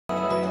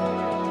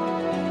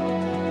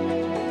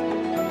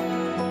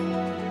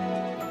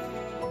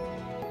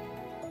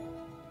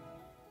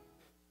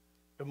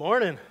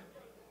Morning.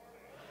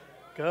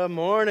 Good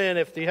morning.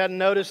 If you hadn't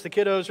noticed, the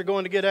kiddos are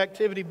going to get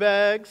activity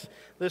bags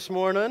this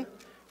morning.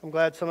 I'm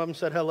glad some of them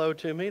said hello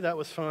to me. That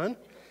was fun.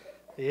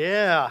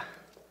 Yeah.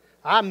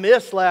 I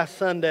missed last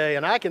Sunday,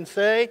 and I can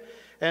say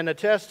and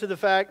attest to the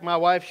fact my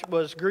wife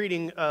was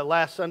greeting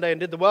last Sunday and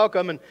did the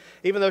welcome, and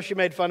even though she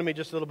made fun of me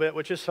just a little bit,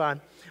 which is fine.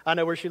 I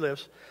know where she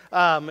lives.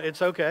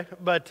 It's okay.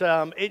 But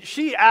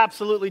she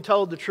absolutely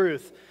told the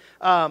truth.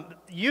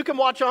 You can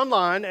watch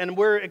online, and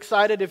we're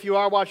excited if you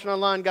are watching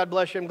online. God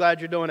bless you. I'm glad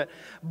you're doing it.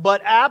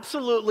 But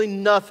absolutely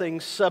nothing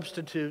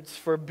substitutes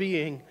for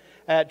being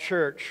at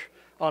church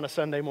on a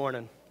Sunday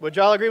morning. Would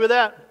y'all agree with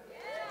that?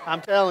 Yeah.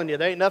 I'm telling you,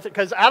 there ain't nothing,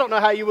 because I don't know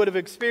how you would have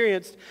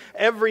experienced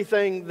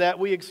everything that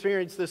we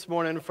experienced this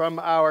morning, from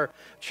our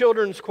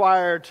children's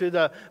choir to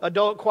the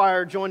adult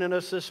choir joining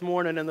us this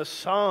morning, and the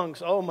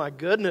songs. Oh my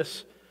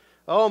goodness,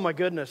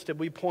 did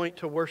we point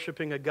to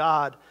worshiping a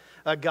God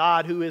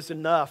who is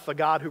enough, a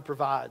God who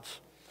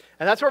provides.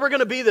 And that's where we're going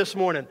to be this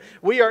morning.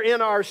 We are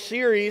in our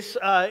series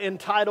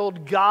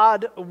entitled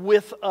God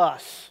with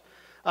Us.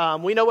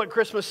 We know what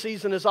Christmas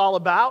season is all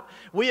about.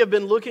 We have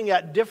been looking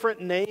at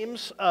different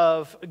names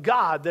of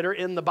God that are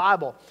in the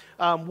Bible.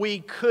 We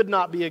could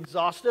not be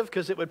exhaustive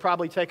because it would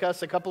probably take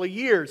us a couple of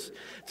years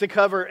to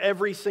cover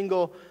every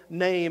single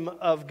name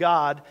of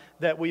God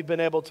that we've been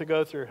able to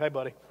go through. Hey,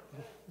 buddy.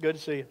 Good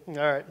to see you.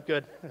 All right,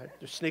 good.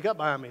 Just sneak up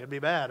behind me; it'd be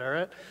bad. All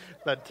right,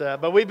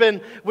 but we've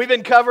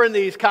been covering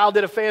these. Kyle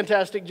did a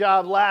fantastic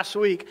job last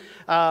week,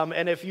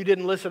 and if you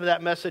didn't listen to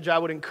that message, I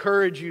would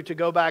encourage you to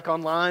go back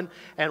online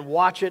and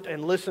watch it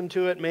and listen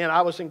to it. Man,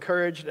 I was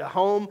encouraged at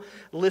home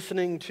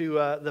listening to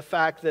the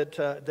fact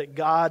that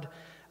God.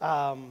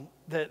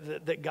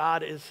 That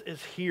God is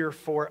here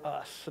for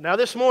us. Now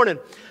this morning,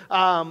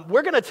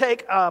 we're going to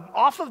take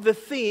off of the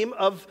theme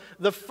of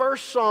the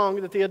first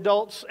song that the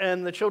adults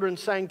and the children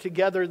sang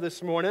together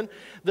this morning,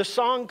 the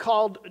song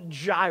called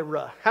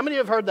Jireh. How many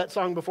have heard that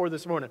song before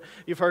this morning?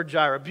 You've heard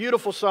Jireh.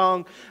 Beautiful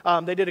song.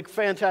 They did a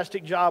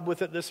fantastic job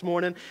with it this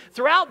morning.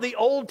 Throughout the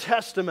Old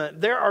Testament,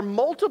 there are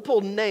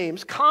multiple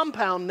names,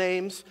 compound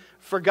names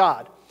for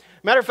God.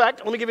 Matter of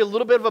fact, let me give you a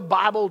little bit of a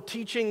Bible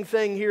teaching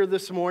thing here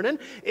this morning.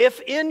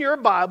 If in your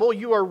Bible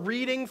you are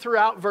reading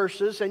throughout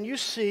verses and you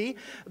see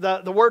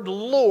the word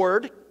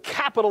Lord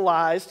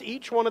capitalized,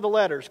 each one of the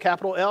letters,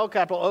 capital L,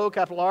 capital O,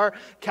 capital R,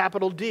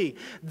 capital D.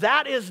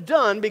 That is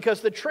done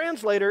because the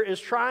translator is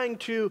trying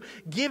to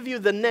give you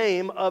the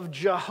name of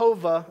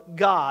Jehovah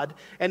God,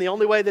 and the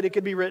only way that it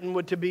could be written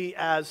would to be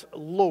as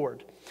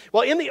Lord.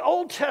 Well, in the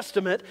Old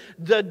Testament,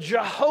 the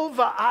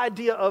Jehovah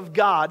idea of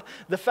God,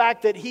 the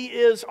fact that He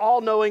is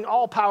all-knowing,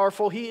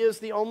 all-powerful, He is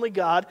the only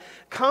God,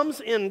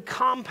 comes in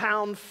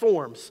compound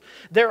forms.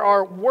 There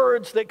are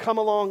words that come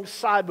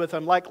alongside with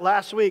Him. Like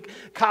last week,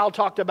 Kyle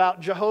talked about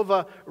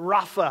Jehovah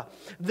Rapha.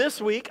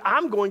 This week,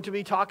 I'm going to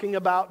be talking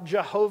about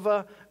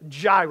Jehovah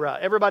Jireh.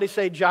 Everybody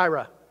say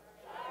Jireh.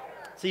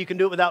 So you can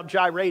do it without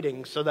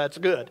gyrating, so that's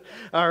good.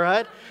 All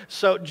right?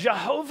 So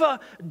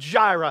Jehovah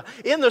Jireh.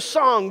 In the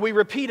song, we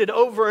repeated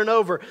over and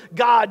over,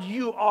 God,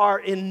 you are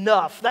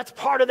enough. That's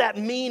part of that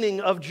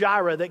meaning of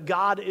Jireh, that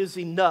God is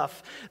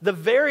enough. The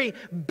very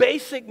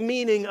basic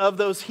meaning of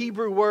those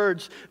Hebrew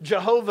words,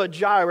 Jehovah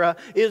Jireh,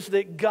 is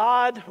that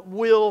God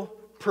will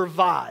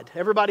provide.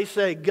 Everybody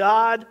say,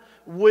 God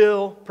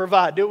will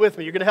provide. Do it with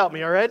me. You're going to help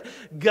me, all right?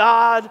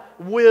 God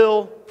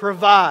will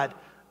provide.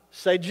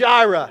 Say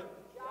Jireh.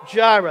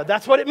 Jireh.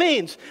 That's what it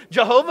means.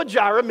 Jehovah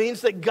Jireh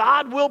means that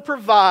God will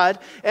provide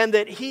and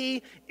that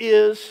He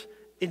is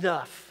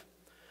enough.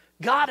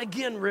 God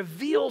again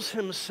reveals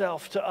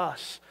Himself to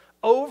us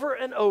over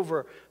and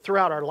over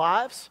throughout our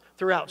lives,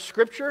 throughout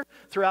Scripture,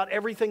 throughout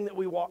everything that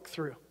we walk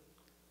through.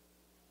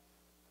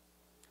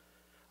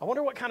 I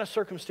wonder what kind of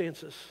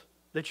circumstances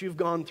that you've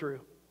gone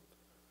through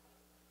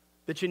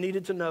that you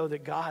needed to know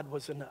that God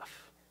was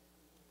enough.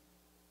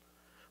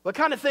 What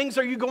kind of things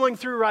are you going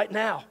through right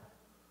now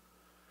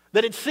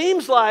that it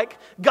seems like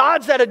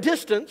God's at a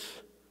distance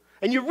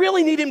and you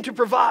really need Him to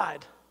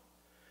provide?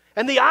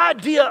 And the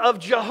idea of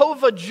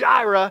Jehovah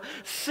Jireh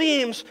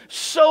seems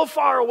so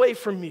far away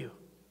from you.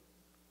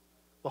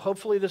 Well,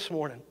 hopefully this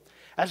morning,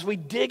 as we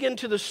dig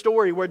into the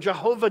story where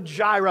Jehovah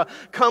Jireh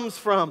comes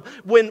from,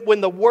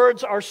 when the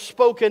words are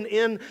spoken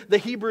in the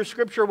Hebrew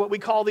Scripture, what we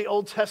call the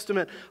Old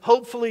Testament,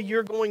 hopefully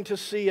you're going to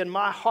see, and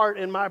my heart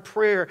and my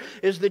prayer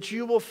is that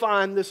you will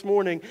find this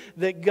morning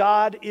that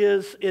God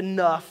is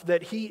enough,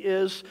 that He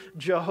is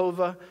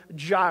Jehovah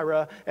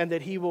Jireh, and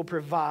that He will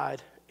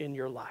provide in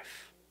your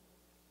life.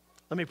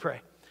 Let me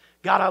pray.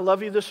 God, I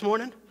love You this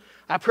morning.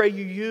 I pray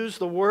You use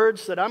the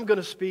words that I'm going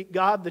to speak,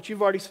 God, that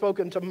You've already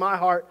spoken to my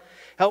heart.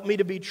 Help me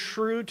to be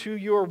true to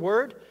Your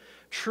word,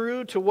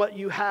 true to what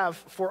You have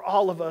for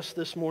all of us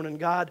this morning.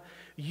 God,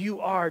 You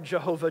are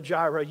Jehovah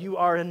Jireh. You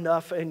are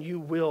enough and You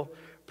will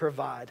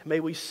provide. May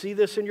we see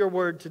this in Your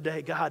word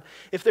today, God.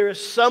 If there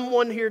is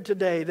someone here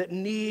today that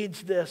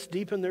needs this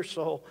deep in their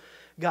soul,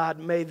 God,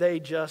 may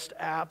they just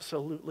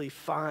absolutely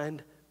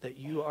find that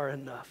You are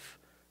enough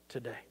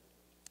today.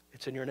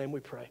 It's in Your name we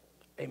pray.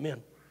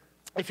 Amen.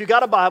 If you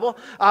got a Bible,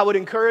 I would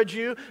encourage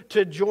you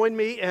to join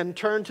me and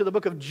turn to the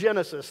book of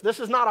Genesis. This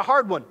is not a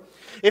hard one.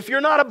 If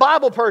you're not a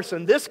Bible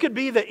person, this could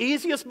be the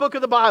easiest book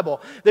of the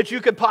Bible that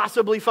you could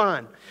possibly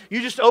find.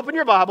 You just open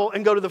your Bible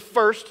and go to the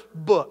first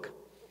book.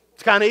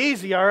 It's kind of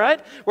easy, all right?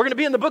 We're going to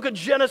be in the book of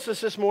Genesis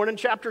this morning,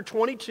 chapter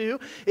 22.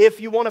 If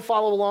you want to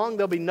follow along,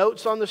 there'll be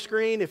notes on the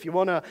screen. If you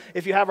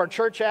have our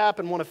church app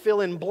and want to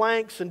fill in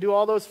blanks and do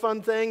all those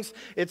fun things,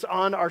 it's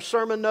on our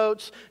sermon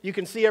notes. You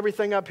can see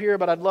everything up here,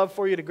 but I'd love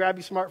for you to grab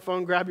your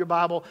smartphone, grab your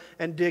Bible,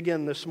 and dig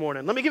in this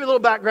morning. Let me give you a little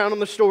background on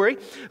the story.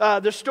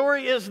 The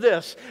story is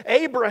this.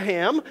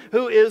 Abraham,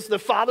 who is the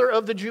father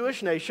of the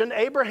Jewish nation,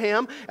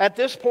 Abraham, at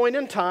this point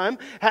in time,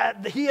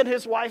 he and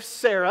his wife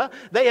Sarah,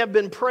 they have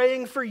been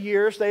praying for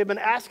years. They have been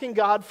asking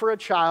God for a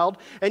child,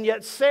 and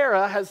yet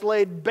Sarah has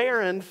laid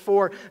barren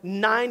for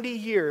 90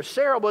 years.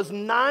 Sarah was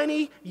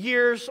 90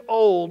 years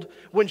old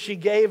when she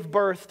gave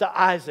birth to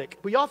Isaac.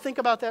 Will y'all think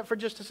about that for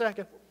just a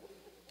second?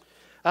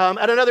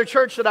 At another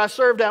church that I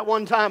served at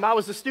one time, I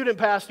was a student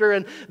pastor,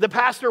 and the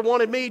pastor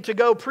wanted me to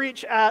go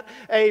preach at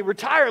a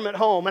retirement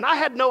home. And I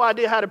had no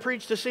idea how to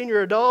preach to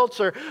senior adults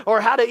or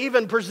how to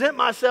even present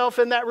myself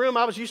in that room.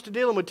 I was used to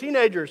dealing with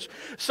teenagers.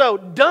 So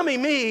dummy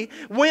me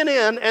went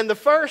in, and the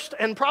first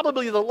and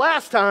probably the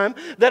last time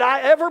that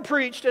I ever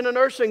preached in a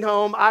nursing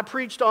home, I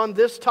preached on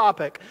this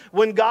topic: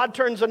 when God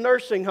turns a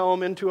nursing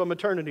home into a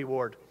maternity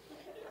ward.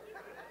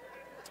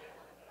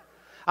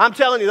 I'm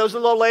telling you, those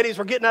little ladies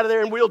were getting out of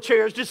there in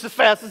wheelchairs just as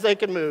fast as they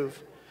could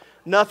move.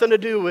 Nothing to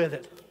do with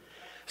it.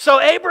 So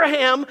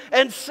Abraham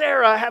and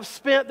Sarah have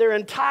spent their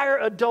entire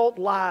adult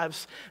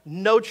lives,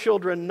 no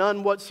children,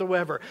 none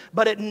whatsoever.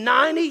 But at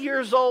 90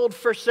 years old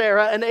for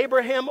Sarah and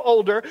Abraham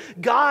older,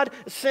 God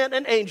sent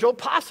an angel,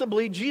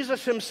 possibly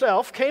Jesus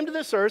himself, came to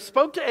this earth,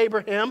 spoke to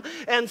Abraham,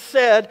 and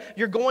said,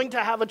 "You're going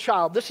to have a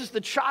child." This is the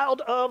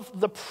child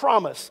of the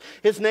promise.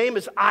 His name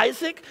is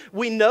Isaac.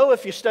 We know,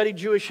 if you studied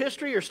Jewish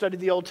history or studied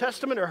the Old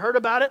Testament or heard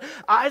about it,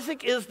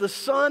 Isaac is the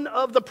son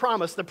of the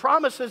promise. The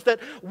promise is that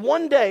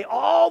one day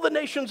all the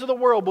nations of the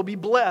world will be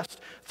blessed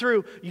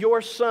through your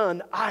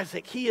son,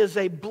 Isaac. He is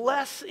a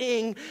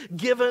blessing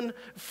given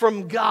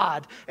from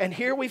God. And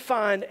here we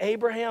find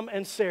Abraham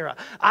and Sarah.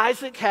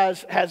 Isaac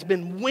has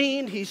been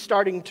weaned. He's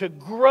starting to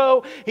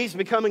grow. He's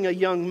becoming a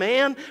young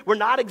man. We're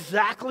not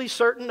exactly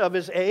certain of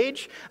his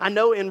age. I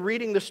know in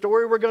reading the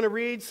story we're going to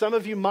read, some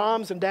of you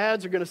moms and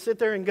dads are going to sit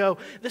there and go,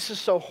 "This is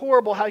so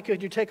horrible. How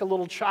could you take a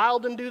little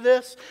child and do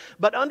this?"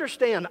 But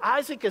understand,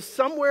 Isaac is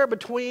somewhere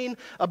between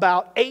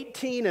about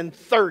 18 and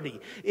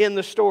 30 in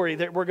the story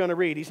that we're going to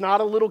read. He's not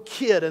a little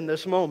kid in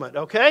this moment,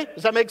 okay?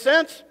 Does that make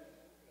sense?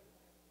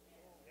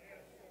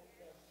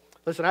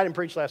 Listen, I didn't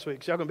preach last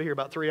week, so y'all going to be here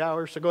about 3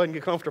 hours, so go ahead and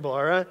get comfortable,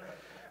 all right?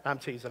 I'm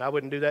teasing. I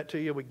wouldn't do that to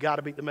you. We got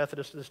to beat the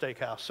Methodists to the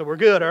steakhouse, so we're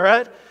good, all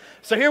right?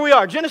 So here we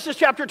are, Genesis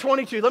chapter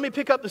 22. Let me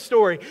pick up the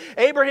story.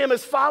 Abraham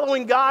is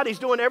following God. He's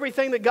doing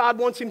everything that God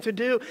wants him to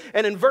do.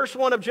 And in verse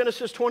 1 of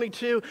Genesis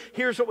 22,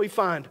 here's what we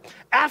find.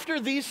 After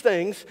these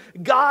things,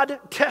 God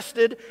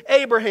tested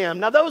Abraham.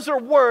 Now, those are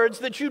words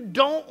that you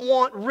don't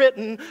want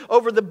written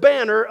over the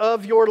banner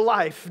of your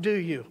life, do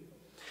you?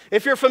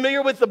 If you're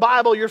familiar with the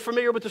Bible, you're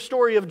familiar with the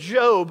story of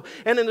Job.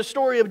 And in the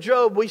story of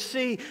Job, we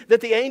see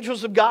that the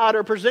angels of God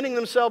are presenting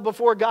themselves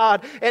before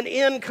God. And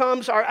in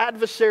comes our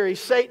adversary,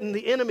 Satan,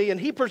 the enemy, and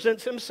he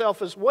presents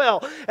himself as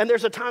well. And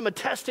there's a time of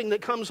testing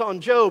that comes on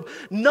Job.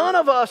 None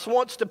of us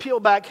wants to peel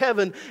back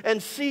heaven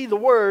and see the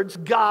words,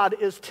 "God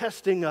is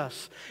testing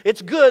us."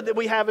 It's good that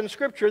we have in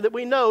Scripture that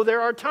we know there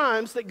are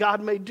times that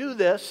God may do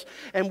this,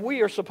 and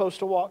we are supposed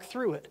to walk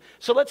through it.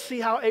 So let's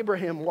see how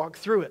Abraham walked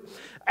through it.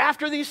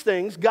 After these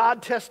things,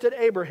 God tested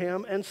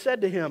Abraham and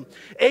said to him,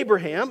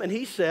 "Abraham," and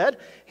he said,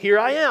 "Here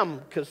I am,"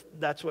 because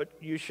that's what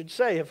you should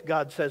say if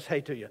God says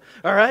hey to you.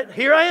 All right,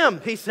 "Here I am,"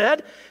 he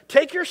said,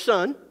 "Take your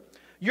son,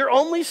 your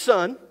only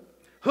son,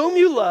 whom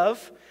you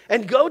love,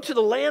 and go to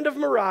the land of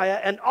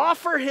Moriah and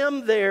offer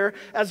him there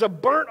as a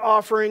burnt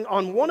offering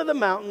on one of the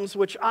mountains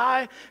which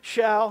I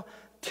shall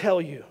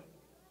tell you."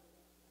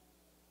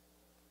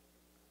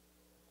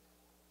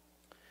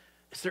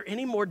 Is there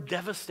any more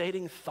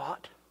devastating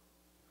thought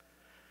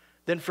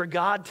than for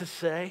God to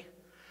say,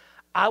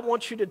 "I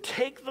want you to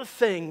take the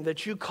thing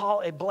that you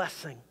call a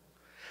blessing,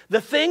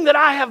 the thing that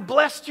I have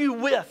blessed you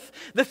with,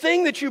 the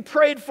thing that you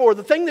prayed for,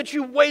 the thing that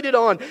you waited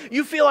on.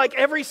 You feel like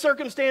every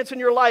circumstance in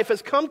your life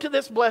has come to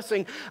this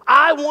blessing.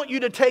 I want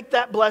you to take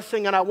that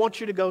blessing and I want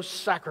you to go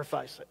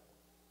sacrifice it."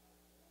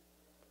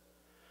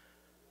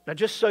 Now,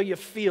 just so you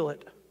feel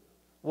it,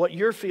 what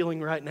you're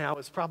feeling right now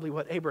is probably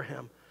what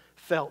Abraham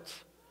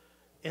felt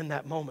in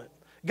that moment.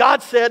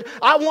 God said,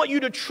 "I want you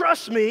to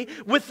trust me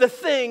with the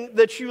thing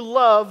that you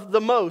love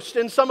the most."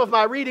 In some of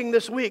my reading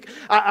this week,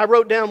 I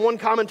wrote down, one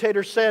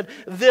commentator said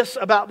this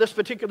about this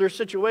particular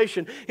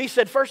situation. He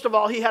said, first of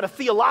all, he had a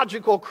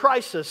theological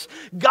crisis.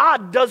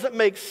 God doesn't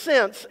make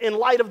sense in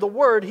light of the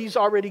word he's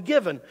already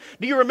given.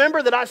 Do you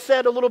remember that I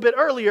said a little bit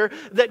earlier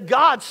that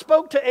God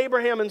spoke to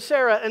Abraham and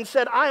Sarah and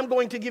said, "I am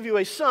going to give you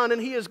a son,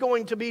 and he is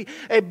going to be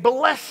a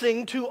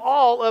blessing to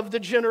all of the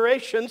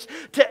generations,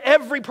 to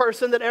every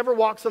person that ever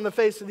walks on the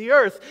face of the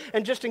earth." earth.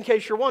 And just in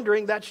case you're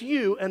wondering, that's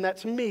you and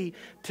that's me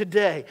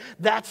today.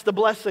 That's the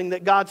blessing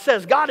that God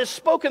says. God has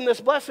spoken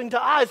this blessing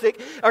to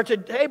Isaac, or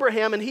to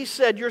Abraham, and he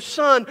said, your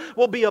son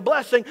will be a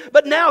blessing.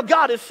 But now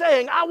God is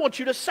saying, I want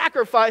you to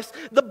sacrifice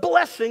the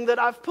blessing that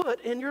I've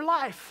put in your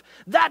life.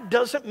 That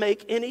doesn't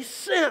make any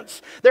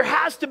sense. There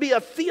has to be a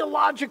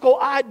theological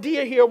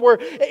idea here where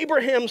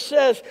Abraham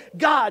says,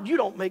 God, you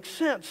don't make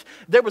sense.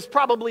 There was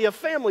probably a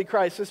family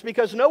crisis,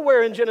 because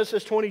nowhere in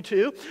Genesis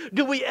 22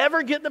 do we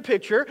ever get the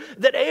picture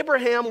that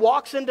Abraham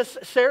walks into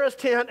Sarah's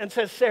tent and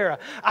says, Sarah,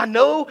 I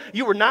know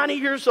you were 90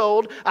 years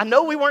old. I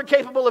know we weren't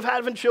capable of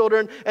having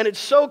children, and it's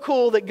so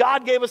cool that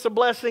God gave us a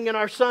blessing in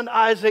our son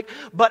Isaac,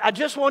 but I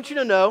just want you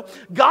to know,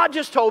 God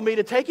just told me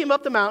to take him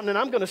up the mountain and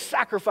I'm going to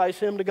sacrifice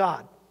him to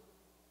God.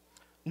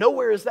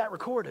 Nowhere is that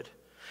recorded.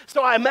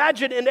 So I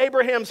imagine in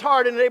Abraham's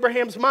heart and in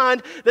Abraham's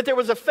mind that there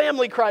was a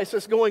family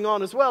crisis going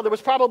on as well. There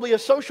was probably a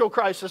social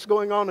crisis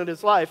going on in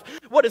his life.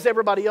 What is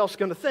everybody else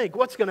going to think?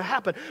 What's going to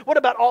happen? What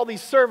about all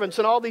these servants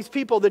and all these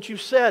people that you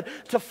said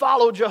to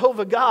follow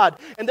Jehovah God?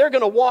 And they're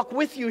going to walk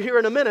with you here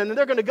in a minute, and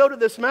they're going to go to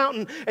this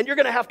mountain, and you're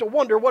going to have to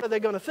wonder, what are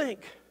they going to think?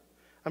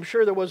 I'm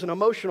sure there was an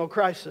emotional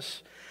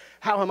crisis.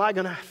 How am I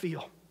going to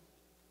feel?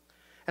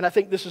 And I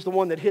think this is the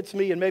one that hits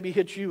me and maybe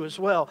hits you as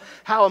well.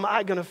 How am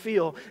I going to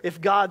feel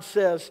if God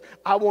says,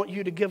 I want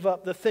you to give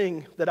up the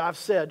thing that I've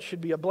said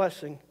should be a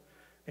blessing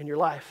in your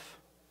life?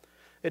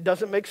 It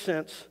doesn't make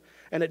sense,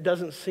 and it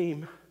doesn't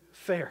seem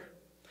fair.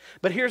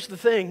 But here's the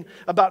thing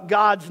about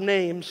God's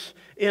names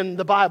in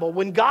the Bible.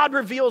 When God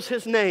reveals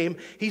his name,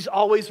 he's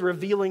always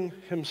revealing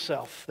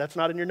himself. That's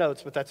not in your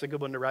notes, but that's a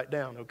good one to write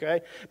down,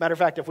 okay? Matter of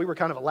fact, if we were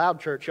kind of a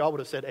loud church, y'all would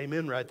have said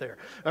amen right there.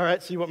 All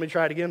right, so you want me to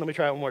try it again? Let me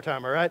try it one more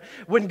time, all right?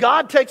 When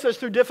God takes us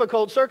through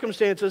difficult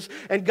circumstances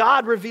and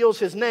God reveals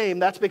his name,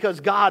 that's because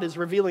God is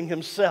revealing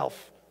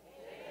himself.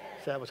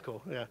 So that was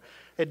cool, yeah.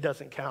 It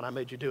doesn't count. I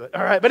made you do it.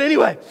 All right. But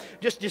anyway,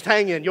 just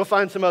hang in. You'll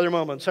find some other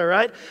moments. All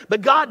right.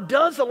 But God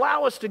does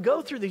allow us to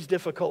go through these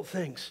difficult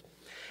things.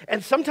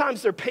 And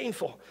sometimes they're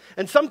painful.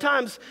 And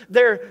sometimes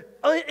they're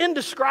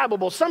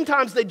indescribable.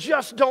 Sometimes they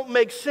just don't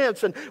make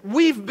sense. And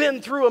we've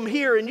been through them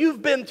here, and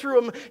you've been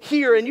through them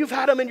here, and you've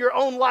had them in your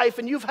own life,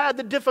 and you've had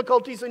the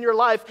difficulties in your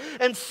life.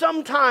 And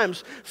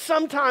sometimes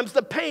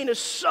the pain is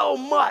so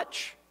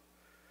much.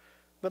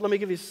 But let me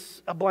give you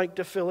a blank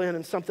to fill in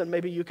and something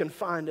maybe you can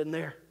find in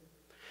there.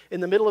 In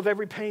the middle of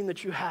every pain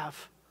that you have,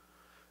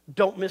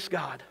 don't miss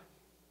God,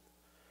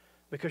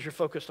 because you're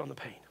focused on the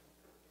pain.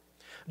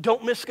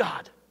 Don't miss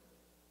God.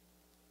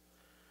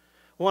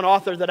 One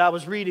author that I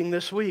was reading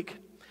this week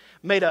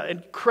made an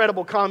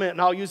incredible comment,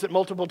 and I'll use it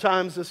multiple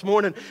times this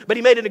morning, but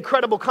he made an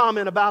incredible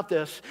comment about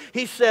this.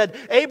 He said,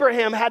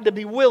 Abraham had to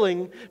be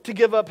willing to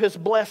give up his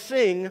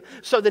blessing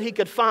so that he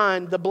could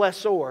find the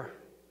blessor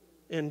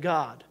in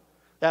God.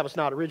 That was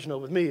not original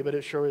with me, but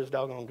it sure is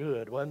doggone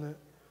good, wasn't it?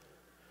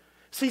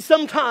 See,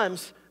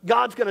 sometimes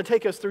God's going to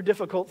take us through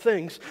difficult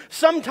things.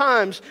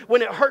 Sometimes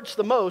when it hurts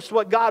the most,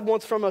 what God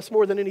wants from us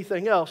more than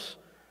anything else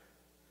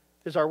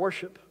is our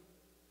worship.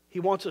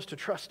 He wants us to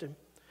trust him.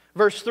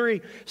 Verse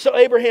 3, so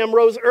Abraham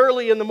rose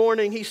early in the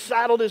morning. He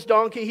saddled his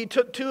donkey. He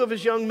took 2 of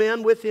his young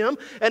men with him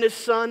and his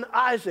son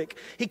Isaac.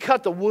 He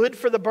cut the wood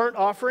for the burnt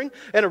offering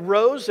and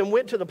arose and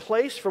went to the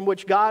place from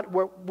which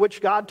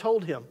God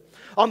told him.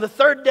 On the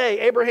 3rd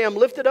day, Abraham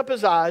lifted up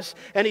his eyes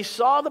and he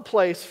saw the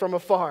place from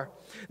afar.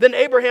 Then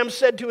Abraham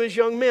said to his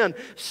young men,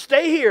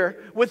 stay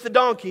here with the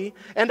donkey,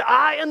 and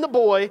I and the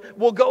boy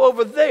will go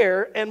over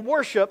there and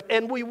worship,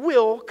 and we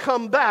will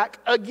come back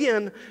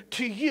again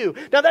to you.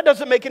 Now that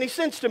doesn't make any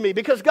sense to me,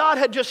 because God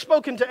had just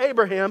spoken to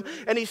Abraham,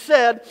 and he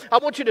said, I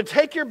want you to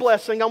take your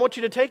blessing, I want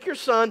you to take your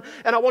son,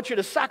 and I want you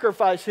to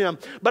sacrifice him.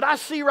 But I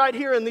see right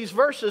here in these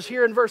verses,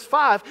 here in verse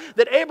 5,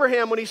 that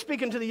Abraham, when he's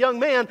speaking to the young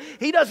man,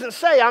 he doesn't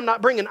say, I'm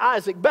not bringing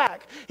Isaac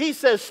back. He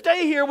says,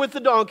 stay here with the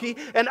donkey,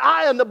 and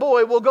I and the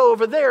boy will go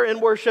over there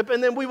and worship,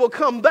 and then we will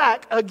come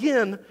back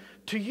again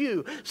to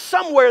you.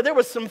 Somewhere there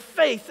was some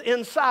faith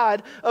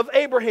inside of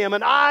Abraham,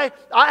 and I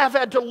have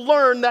had to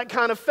learn that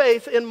kind of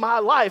faith in my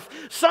life.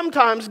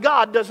 Sometimes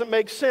God doesn't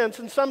make sense,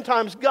 and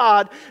sometimes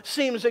God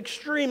seems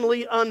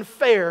extremely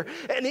unfair.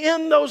 And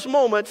in those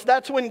moments,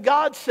 that's when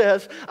God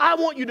says, I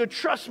want you to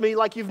trust me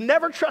like you've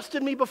never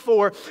trusted me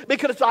before,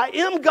 because I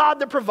am God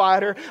the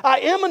provider,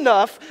 I am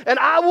enough, and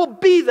I will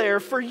be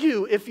there for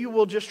you if you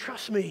will just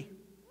trust me.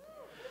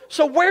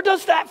 So where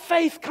does that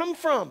faith come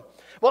from?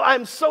 Well,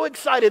 I'm so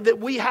excited that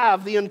we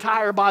have the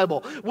entire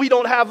Bible. We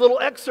don't have little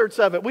excerpts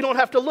of it. We don't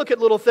have to look at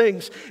little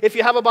things. If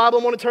you have a Bible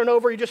and want to turn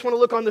over, you just want to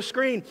look on the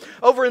screen.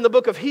 Over in the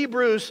book of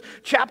Hebrews,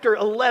 chapter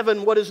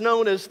 11, what is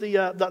known as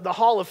the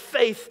Hall of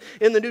Faith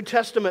in the New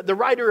Testament, the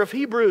writer of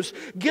Hebrews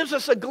gives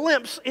us a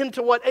glimpse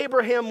into what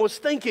Abraham was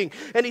thinking.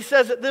 And he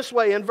says it this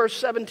way in verse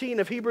 17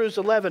 of Hebrews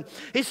 11.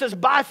 He says,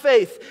 by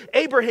faith,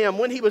 Abraham,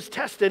 when he was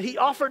tested, he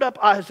offered up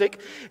Isaac,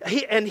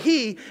 and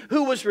he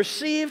who was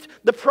received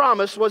the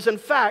promise was in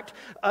fact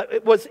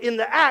was in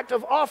the act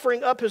of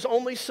offering up his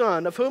only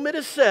son, of whom it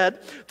is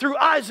said, through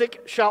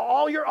Isaac shall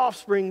all your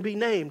offspring be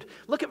named.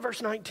 Look at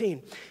verse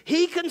 19.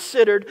 He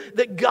considered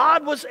that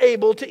God was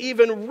able to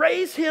even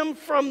raise him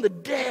from the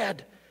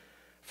dead,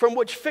 from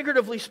which,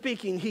 figuratively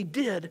speaking, he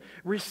did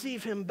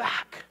receive him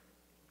back.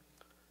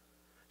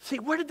 See,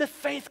 where did the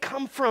faith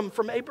come from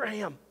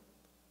Abraham?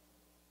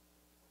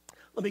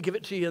 Let me give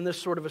it to you in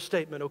this sort of a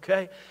statement,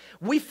 okay?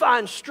 We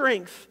find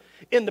strength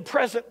in the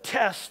present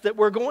test that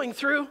we're going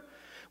through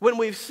when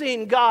we've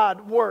seen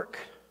God work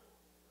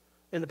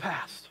in the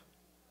past.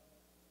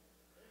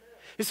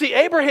 You see,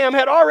 Abraham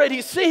had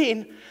already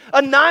seen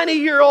a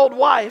 90-year-old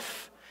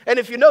wife, and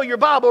if you know your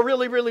Bible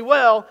really, really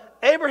well,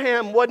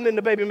 Abraham wasn't in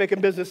the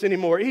baby-making business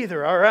anymore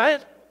either, all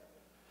right?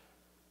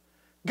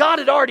 God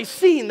had already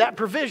seen that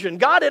provision.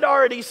 Abraham had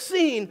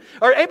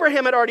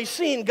already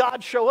seen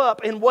God show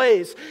up in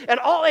ways. And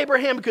all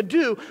Abraham could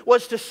do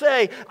was to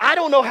say, I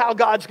don't know how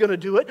God's going to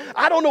do it.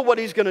 I don't know what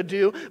he's going to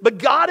do. But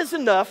God is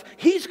enough.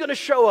 He's going to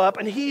show up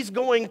and he's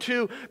going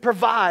to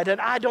provide. And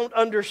I don't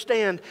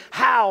understand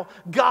how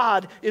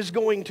God is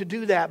going to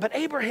do that. But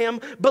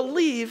Abraham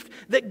believed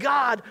that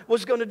God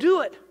was going to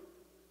do it.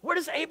 Where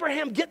does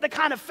Abraham get the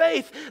kind of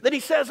faith that he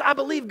says, I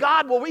believe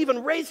God will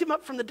even raise him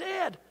up from the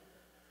dead?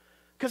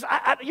 Because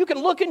you can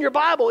look in your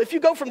Bible. If you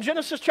go from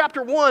Genesis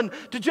chapter 1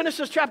 to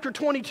Genesis chapter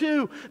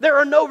 22, there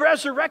are no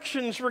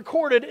resurrections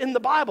recorded in the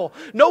Bible.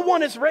 No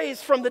one is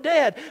raised from the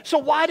dead. So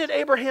why did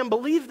Abraham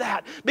believe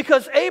that?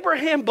 Because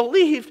Abraham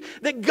believed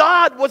that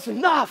God was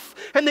enough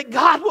and that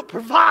God would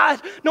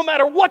provide no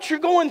matter what you're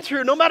going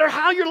through, no matter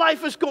how your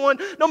life is going,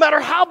 no matter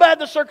how bad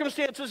the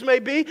circumstances may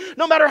be,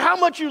 no matter how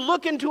much you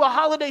look into a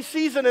holiday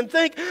season and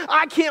think,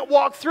 I can't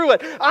walk through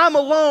it. I'm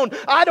alone.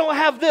 I don't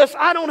have this.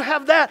 I don't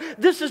have that.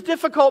 This is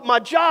difficult. My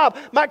job,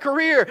 my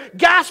career,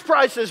 gas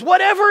prices,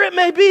 whatever it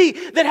may be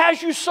that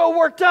has you so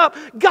worked up,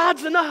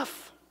 God's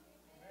enough.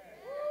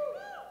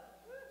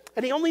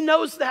 And he only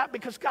knows that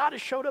because God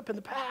has showed up in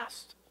the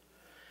past.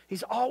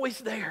 He's always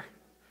there.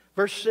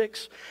 Verse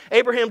 6,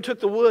 Abraham took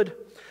the wood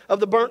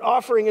of the burnt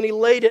offering and he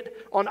laid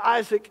it on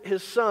Isaac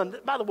his son.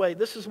 By the way,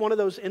 this is one of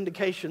those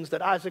indications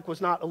that Isaac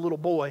was not a little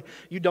boy.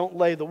 You don't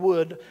lay the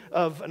wood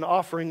of an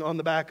offering on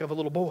the back of a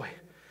little boy.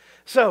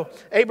 So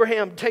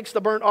Abraham takes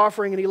the burnt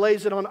offering and he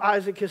lays it on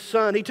Isaac his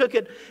son. He took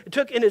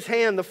in his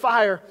hand the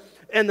fire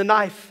and the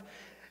knife.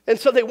 And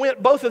so they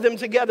went, both of them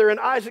together, and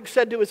Isaac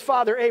said to his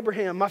father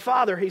Abraham, my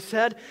father, he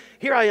said,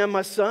 here I am,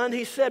 my son.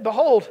 He said,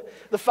 behold,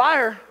 the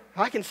fire,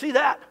 I can see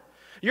that.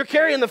 You're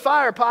carrying the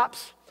fire,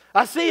 Pops.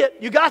 I see it.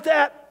 You got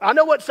that. I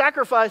know what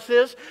sacrifice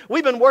is.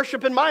 We've been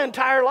worshiping my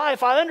entire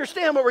life. I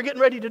understand what we're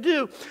getting ready to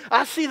do.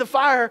 I see the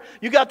fire.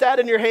 You got that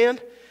in your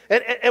hand.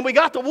 And we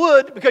got the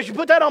wood because you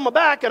put that on my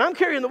back and I'm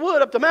carrying the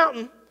wood up the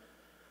mountain.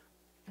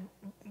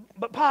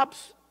 But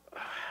Pops,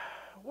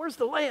 where's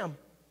the lamb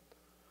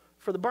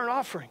for the burnt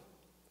offering?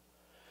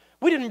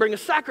 We didn't bring a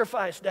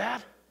sacrifice,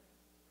 Dad.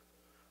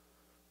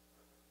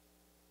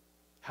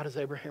 How does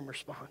Abraham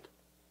respond?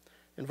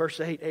 In verse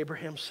 8,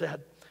 Abraham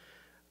said,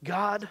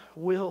 God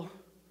will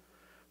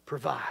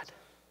provide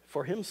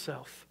for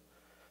himself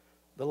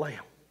the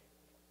lamb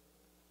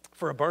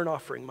for a burnt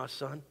offering, my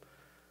son.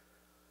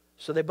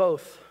 So the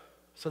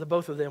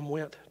both of them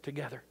went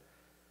together.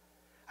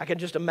 I can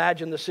just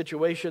imagine the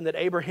situation that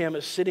Abraham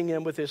is sitting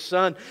in with his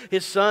son.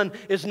 His son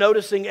is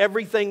noticing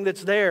everything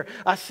that's there.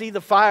 I see the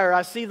fire.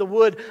 I see the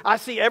wood. I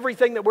see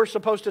everything that we're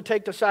supposed to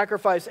take to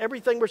sacrifice,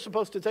 everything we're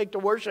supposed to take to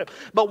worship.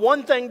 But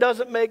one thing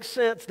doesn't make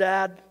sense,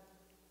 Dad.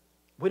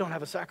 We don't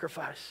have a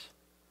sacrifice.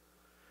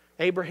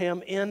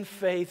 Abraham, in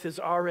faith, is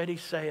already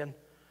saying,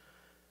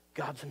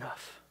 God's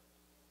enough.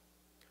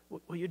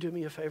 Will you do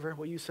me a favor?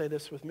 Will you say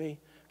this with me?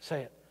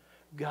 Say it.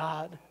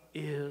 God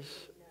is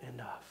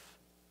enough.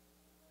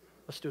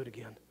 Let's do it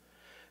again.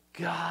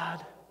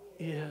 God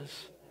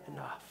is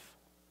enough.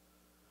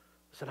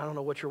 Listen, I don't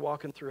know what you're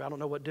walking through. I don't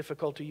know what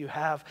difficulty you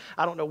have.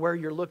 I don't know where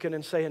you're looking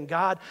and saying,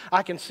 God,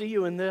 I can see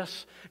you in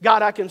this.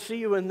 God, I can see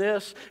you in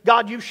this.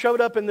 God, you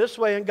showed up in this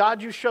way, and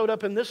God, you showed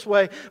up in this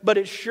way. But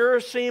it sure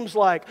seems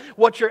like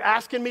what you're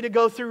asking me to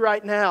go through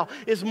right now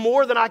is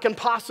more than I can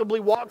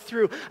possibly walk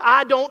through.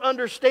 I don't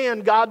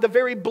understand, God, the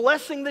very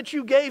blessing that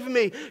you gave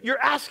me.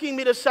 You're asking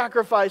me to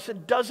sacrifice.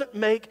 It doesn't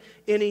make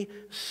any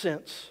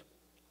sense.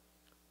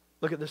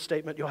 Look at this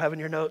statement you'll have in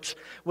your notes.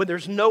 When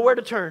there's nowhere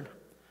to turn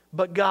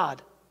but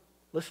God.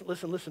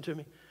 Listen to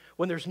me.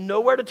 When there's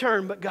nowhere to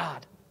turn but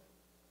God,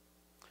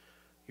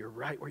 you're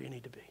right where you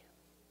need to be.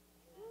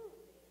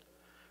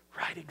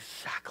 Right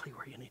exactly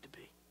where you need to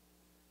be.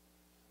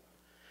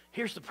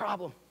 Here's the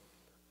problem.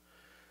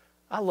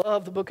 I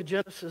love the book of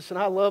Genesis, and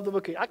I love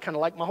the I kind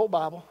of like my whole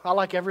Bible. I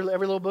like every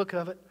little book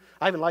of it.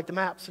 I even like the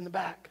maps in the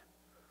back.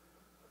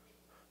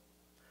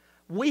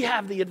 We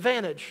have the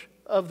advantage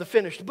of the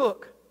finished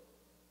book.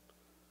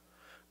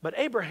 But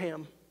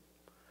Abraham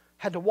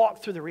had to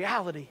walk through the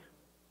reality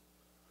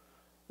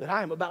that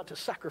I am about to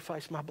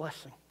sacrifice my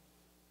blessing.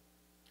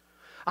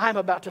 I am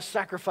about to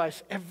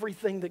sacrifice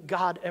everything that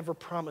God ever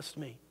promised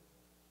me.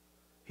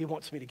 He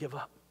wants me to give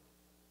up.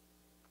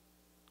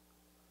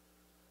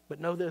 But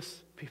know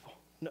this, people.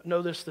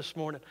 Know this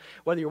morning.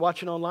 Whether you're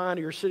watching online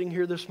or you're sitting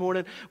here this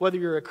morning, whether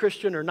you're a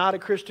Christian or not a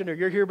Christian, or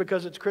you're here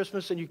because it's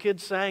Christmas and your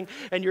kids sang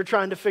and you're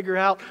trying to figure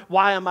out,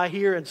 why am I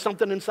here? And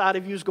something inside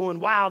of you is going,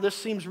 wow, this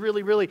seems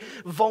really, really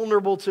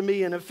vulnerable to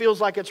me and it feels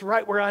like it's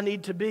right where I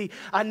need to be.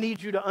 I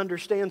need you to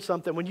understand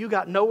something. When you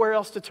got nowhere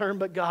else to turn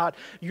but God,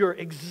 you're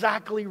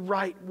exactly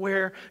right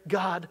where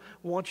God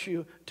wants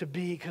you to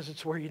be, because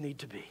it's where you need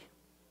to be.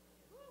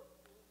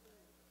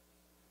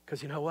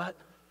 Because you know what?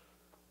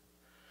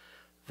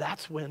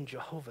 That's when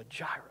Jehovah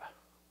Jireh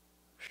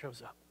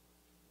shows up.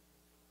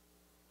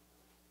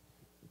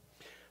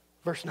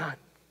 Verse 9.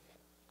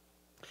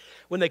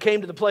 When they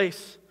came to the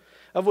place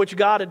of which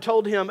God had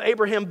told him,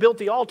 Abraham built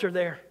the altar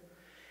there.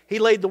 He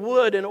laid the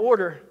wood in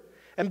order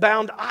and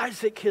bound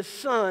Isaac his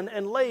son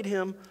and laid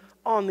him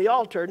on the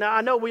altar. Now,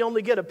 I know we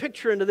only get a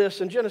picture into this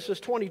in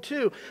Genesis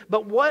 22,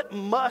 but what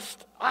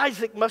must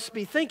Isaac must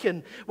be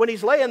thinking when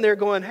he's laying there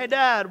going, hey,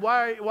 Dad,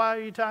 why are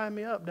you tying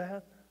me up,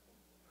 Dad?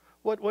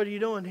 What are you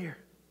doing here?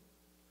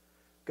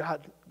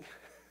 God,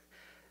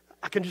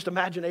 I can just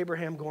imagine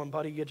Abraham going,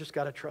 buddy, you just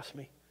got to trust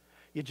me.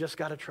 You just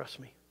got to trust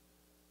me.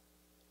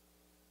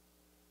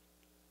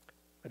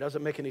 It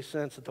doesn't make any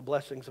sense that the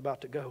blessing's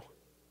about to go.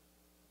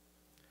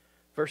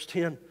 Verse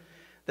 10,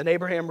 then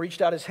Abraham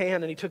reached out his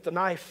hand and he took the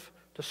knife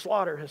to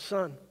slaughter his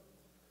son.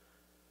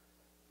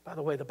 By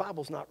the way, the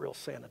Bible's not real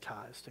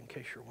sanitized, in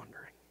case you're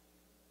wondering.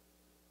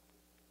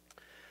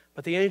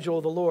 But the angel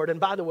of the Lord,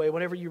 and by the way,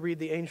 whenever you read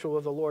the angel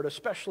of the Lord,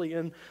 especially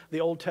in the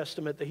Old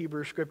Testament, the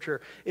Hebrew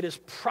Scripture, it is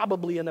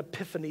probably an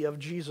epiphany of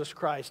Jesus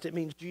Christ. It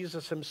means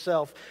Jesus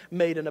himself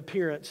made an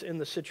appearance in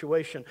the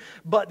situation.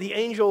 But the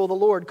angel of the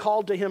Lord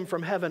called to him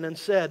from heaven and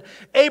said,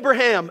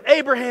 Abraham,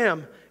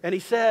 Abraham. And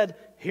he said,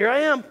 here I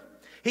am.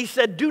 He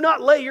said, do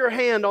not lay your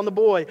hand on the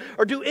boy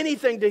or do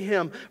anything to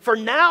him, for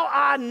now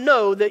I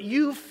know that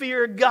you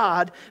fear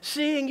God,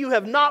 seeing you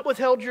have not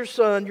withheld your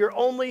son, your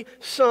only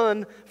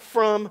son,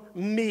 from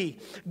me.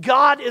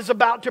 God is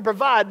about to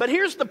provide. But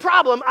here's the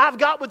problem I've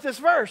got with this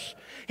verse.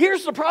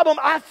 Here's the problem.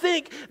 I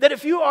think that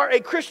if you are a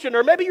Christian,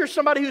 or maybe you're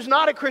somebody who's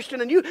not a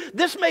Christian, and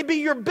this may be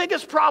your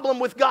biggest problem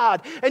with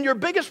God and your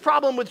biggest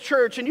problem with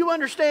church, and you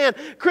understand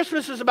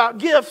Christmas is about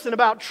gifts and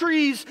about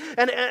trees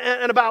and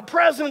about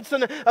presents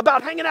and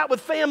about hanging out with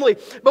family.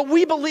 But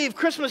we believe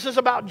Christmas is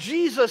about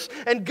Jesus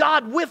and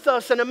God with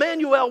us and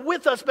Emmanuel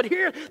with us. But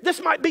here,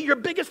 this might be your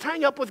biggest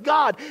hang up with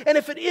God. And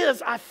if it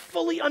is, I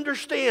fully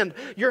understand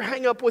your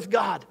hang up with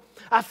God.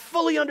 I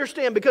fully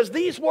understand, because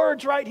these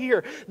words right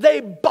here,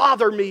 they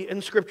bother me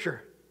in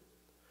Scripture.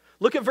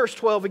 Look at verse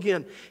 12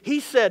 again.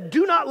 He said,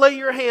 do not lay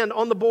your hand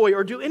on the boy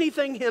or do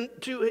anything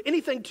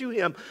to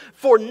him,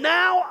 for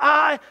now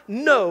I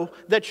know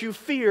that you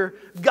fear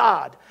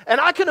God.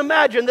 And I can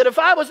imagine that if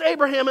I was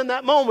Abraham in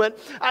that moment,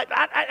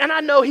 and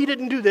I know he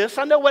didn't do this,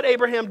 I know what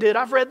Abraham did,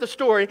 I've read the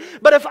story,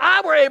 but if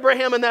I were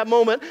Abraham in that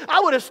moment, I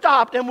would have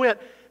stopped and went,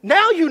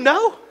 now you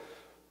know?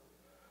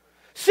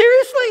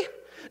 Seriously?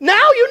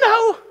 Now you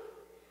know?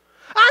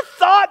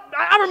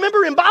 I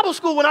remember in Bible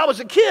school when I was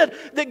a kid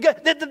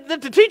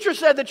that the teacher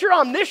said that you're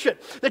omniscient,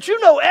 that you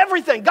know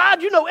everything.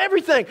 God, you know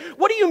everything.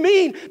 What do you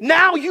mean,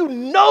 now you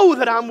know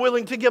that I'm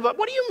willing to give up?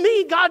 What do you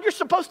mean, God, you're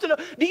supposed to know?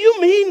 Do you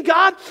mean,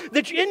 God,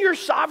 that in your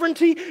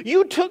sovereignty,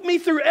 you took me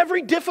through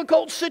every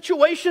difficult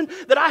situation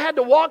that I had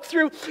to walk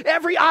through,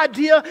 every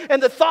idea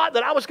and the thought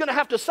that I was going to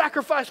have to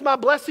sacrifice my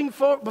blessing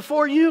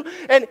before you?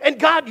 And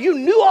God, you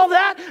knew all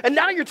that, and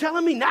now you're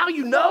telling me now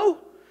you know?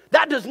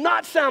 That does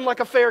not sound like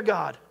a fair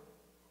God.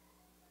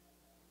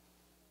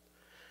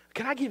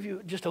 Can I give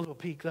you just a little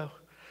peek, though?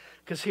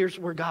 Because here's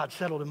where God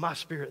settled in my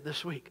spirit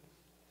this week.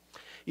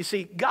 You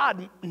see,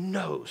 God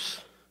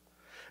knows.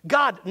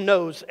 God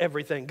knows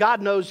everything.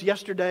 God knows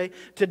yesterday,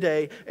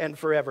 today, and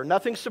forever.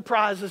 Nothing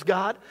surprises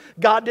God.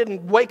 God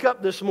didn't wake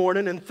up this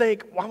morning and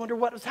think, well, I wonder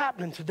what is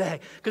happening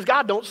today. Because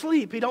God don't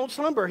sleep. He don't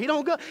slumber. He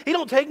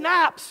don't take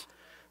naps,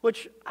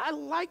 which I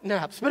like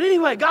naps. But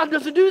anyway, God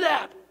doesn't do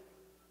that.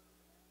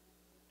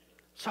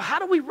 So how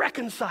do we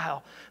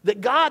reconcile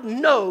that God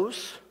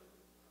knows,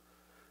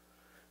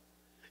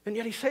 and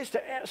yet he says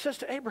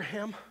to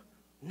Abraham,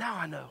 now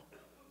I know.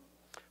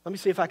 Let me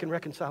see if I can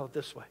reconcile it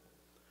this way.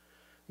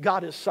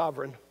 God is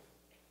sovereign.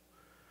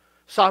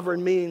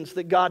 Sovereign means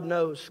that God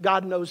knows.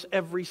 God knows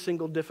every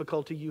single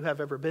difficulty you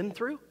have ever been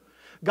through.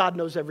 God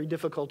knows every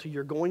difficulty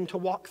you're going to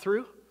walk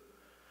through.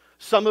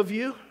 Some of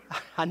you,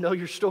 I know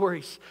your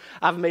stories.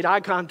 I've made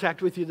eye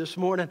contact with you this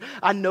morning.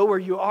 I know where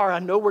you are. I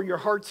know where your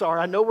hearts are.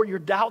 I know where your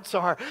doubts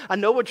are. I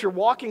know what you're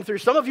walking through.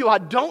 Some of you, I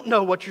don't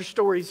know what your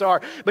stories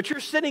are. But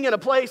you're sitting in a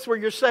place where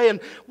you're saying,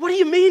 what do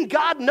you mean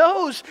God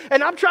knows?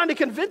 And I'm trying to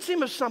convince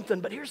him of something.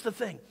 But here's the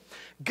thing.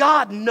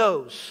 God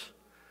knows.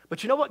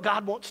 But you know what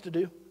God wants to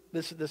do?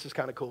 This is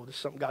kind of cool. This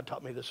is something God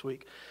taught me this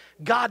week.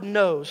 God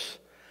knows,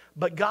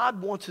 but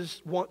God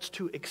wants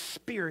to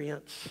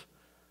experience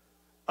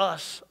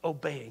us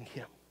obeying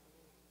him.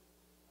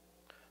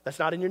 That's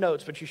not in your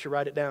notes, but you should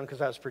write it down because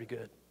that was pretty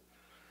good.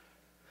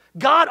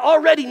 God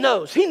already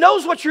knows. He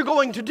knows what you're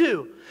going to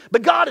do,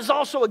 but God is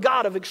also a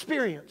God of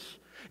experience.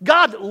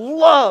 God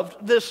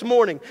loved this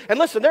morning. And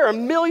listen, there are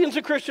millions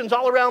of Christians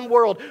all around the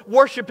world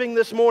worshiping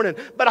this morning.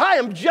 But I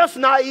am just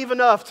naive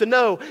enough to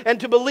know and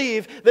to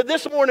believe that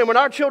this morning when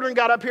our children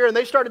got up here and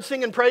they started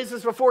singing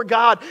praises before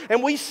God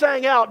and we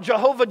sang out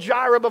Jehovah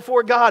Jireh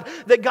before God,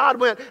 that God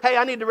went, hey,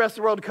 I need the rest of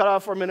the world to cut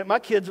off for a minute. My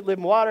kids that live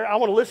in water, I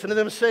want to listen to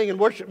them sing and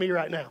worship me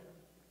right now.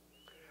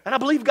 And I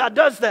believe God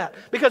does that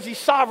because He's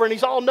sovereign,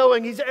 He's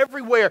all-knowing, He's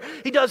everywhere.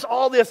 He does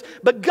all this.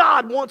 But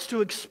God wants to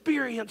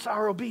experience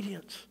our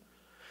obedience.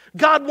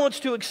 God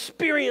wants to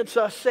experience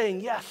us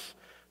saying yes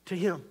to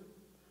Him.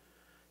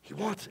 He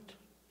wants it.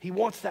 He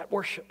wants that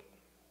worship.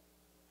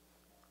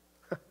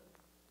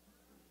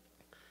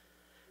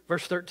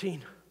 Verse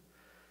 13.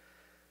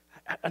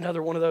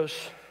 Another one of those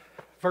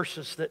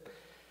verses that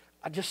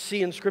I just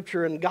see in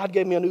Scripture, and God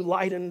gave me a new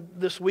light in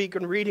this week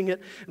in reading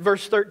it.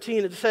 Verse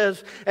 13, it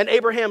says, and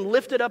Abraham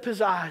lifted up his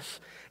eyes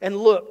and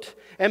looked,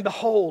 and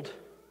behold,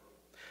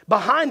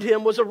 behind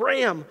him was a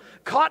ram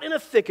caught in a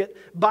thicket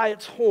by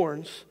its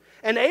horns.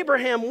 And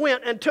Abraham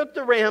went and took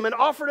the ram and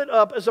offered it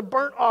up as a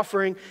burnt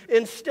offering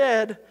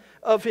instead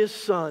of his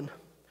son.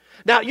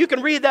 Now, you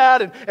can read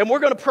that, and we're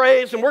going to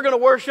praise, and we're going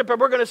to worship, and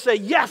we're going to say,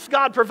 yes,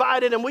 God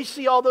provided, and we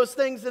see all those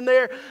things in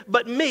there.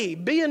 But me,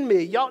 being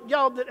me,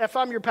 y'all, if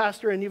I'm your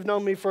pastor and you've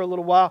known me for a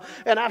little while,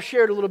 and I've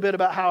shared a little bit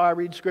about how I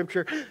read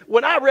Scripture,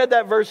 when I read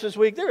that verse this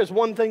week, there is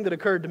one thing that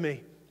occurred to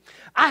me.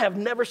 I have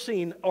never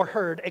seen or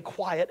heard a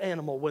quiet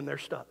animal when they're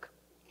stuck.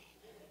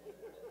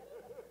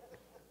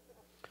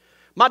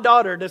 My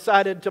daughter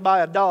decided to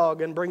buy a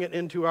dog and bring it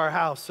into our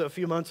house a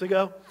few months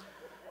ago.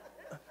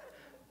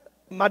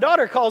 My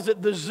daughter calls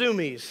it the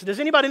zoomies.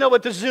 Does anybody know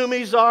what the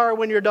zoomies are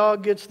when your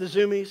dog gets the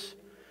zoomies?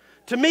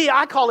 To me,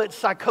 I call it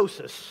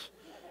psychosis.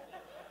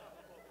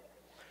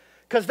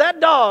 Because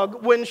that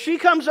dog, when she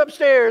comes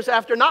upstairs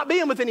after not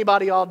being with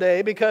anybody all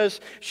day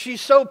because she's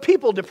so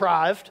people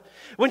deprived,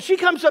 when she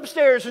comes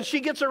upstairs and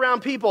she gets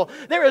around people,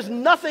 there is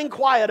nothing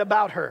quiet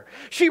about her.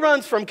 She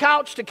runs from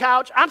couch to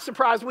couch. I'm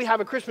surprised we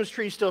have a Christmas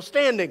tree still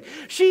standing.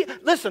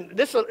 It's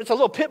a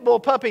little pit bull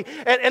puppy,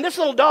 and this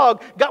little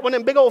dog got one of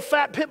them big old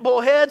fat pit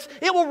bull heads.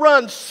 It will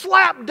run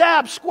slap,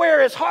 dab,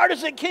 square as hard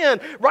as it can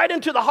right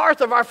into the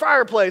hearth of our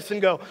fireplace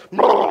and go,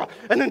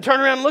 and then turn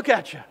around and look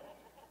at you.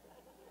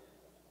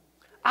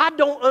 I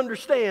don't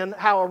understand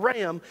how a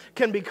ram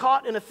can be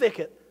caught in a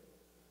thicket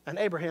and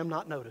Abraham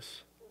not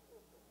notice.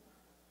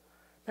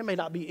 There may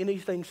not be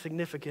anything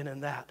significant in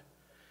that,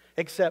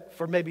 except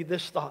for maybe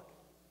this thought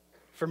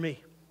for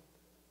me.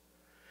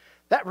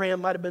 That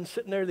ram might have been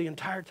sitting there the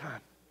entire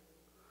time.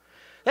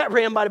 That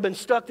ram might have been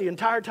stuck the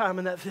entire time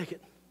in that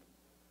thicket.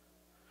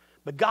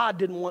 But God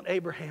didn't want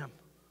Abraham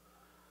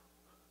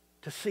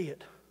to see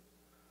it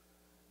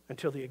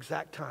until the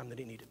exact time that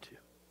he needed to.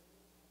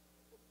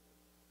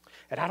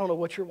 And I don't know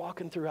what you're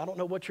walking through. I don't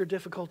know what your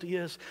difficulty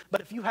is. But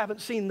if you haven't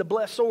seen the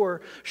blessor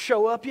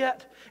show up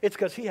yet, it's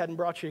because he hadn't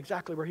brought you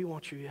exactly where he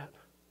wants you yet.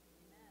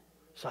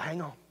 So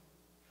hang on.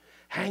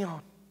 Hang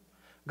on.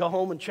 Go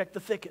home and check the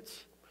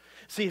thickets.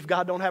 See if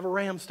God don't have a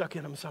ram stuck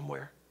in them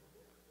somewhere.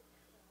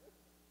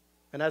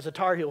 And as a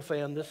Tar Heel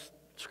fan, this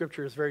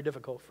scripture is very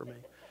difficult for me.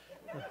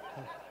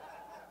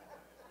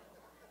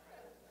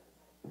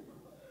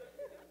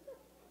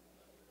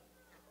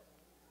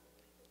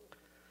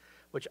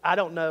 Which I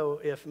don't know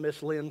if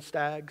Miss Lynn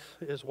Staggs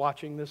is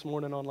watching this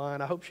morning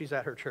online. I hope she's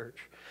at her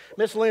church.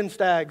 Miss Lynn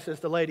Staggs is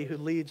the lady who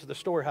leads the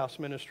storehouse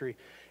ministry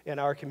in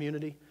our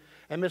community.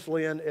 And Miss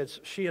Lynn,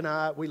 she and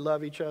I, we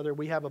love each other.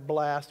 We have a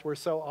blast. We're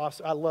so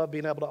awesome. I love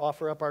being able to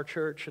offer up our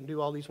church and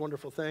do all these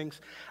wonderful things.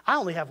 I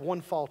only have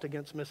one fault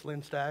against Miss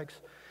Lynn Staggs.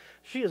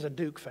 She is a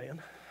Duke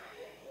fan.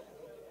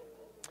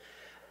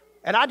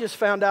 And I just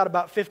found out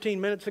about 15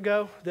 minutes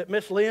ago that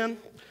Miss Lynn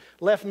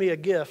left me a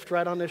gift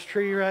right on this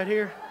tree right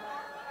here.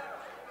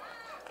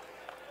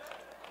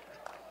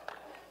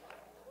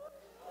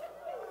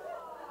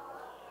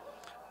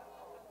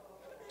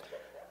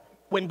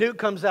 When Duke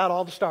comes out,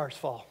 all the stars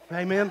fall.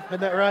 Amen?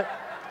 Isn't that right?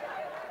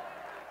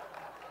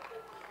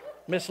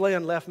 Miss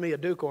Lynn left me a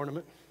Duke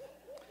ornament.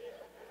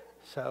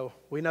 So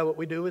we know what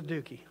we do with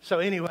Dookie. So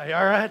anyway,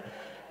 all right?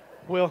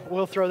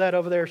 We'll throw that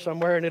over there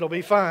somewhere and it'll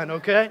be fine,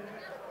 okay?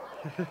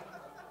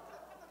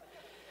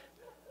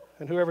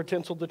 And whoever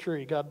tinseled the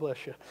tree, God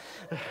bless you.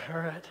 All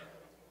right.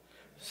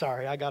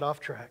 Sorry, I got off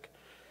track.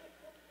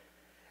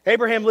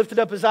 Abraham lifted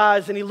up his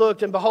eyes and he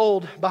looked, and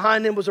behold,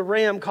 behind him was a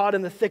ram caught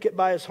in the thicket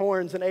by his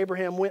horns. And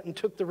Abraham went and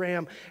took the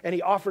ram and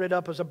he offered it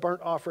up as a burnt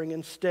offering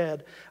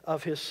instead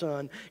of his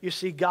son. You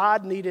see,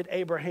 God needed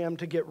Abraham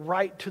to get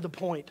right to the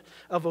point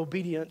of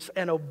obedience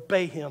and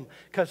obey him.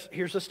 Because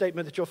here's a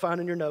statement that you'll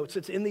find in your notes.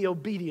 It's in the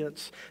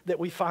obedience that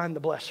we find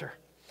the blesser.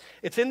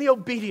 It's in the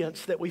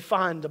obedience that we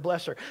find the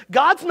blesser.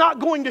 God's not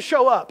going to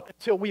show up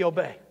until we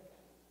obey.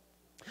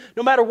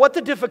 No matter what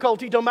the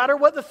difficulty, no matter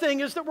what the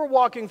thing is that we're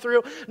walking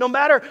through, no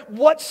matter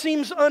what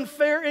seems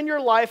unfair in your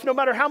life, no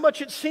matter how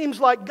much it seems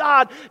like,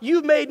 God,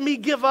 you made me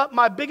give up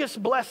my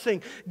biggest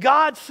blessing.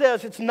 God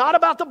says it's not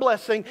about the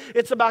blessing,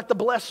 it's about the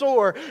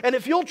blessor. And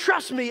if you'll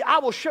trust me, I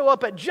will show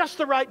up at just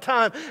the right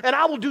time and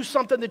I will do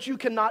something that you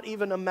cannot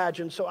even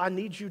imagine. So I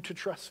need you to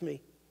trust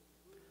me.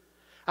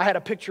 I had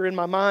a picture in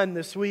my mind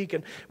this week,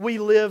 and we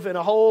live in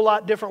a whole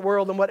lot different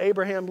world than what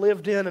Abraham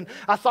lived in. And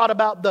I thought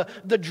about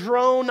the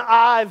drone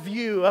eye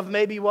view of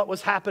maybe what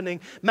was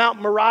happening.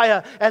 Mount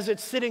Moriah, as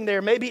it's sitting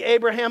there, maybe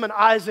Abraham and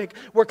Isaac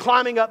were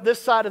climbing up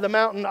this side of the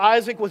mountain.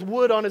 Isaac with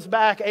wood on his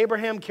back,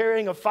 Abraham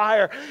carrying a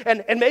fire.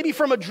 And maybe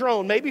from a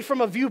drone, maybe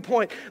from a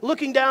viewpoint,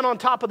 looking down on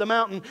top of the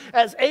mountain,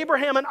 as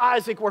Abraham and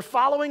Isaac were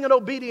following in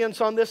obedience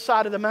on this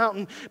side of the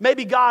mountain,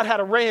 maybe God had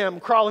a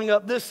ram crawling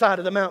up this side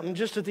of the mountain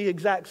just at the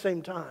exact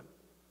same time.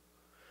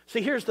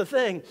 See, here's the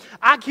thing.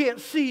 I can't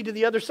see to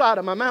the other side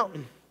of my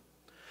mountain.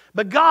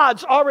 But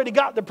God's already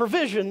got the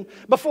provision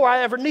before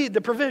I ever need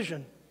the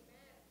provision.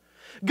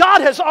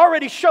 God has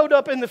already showed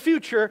up in the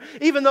future,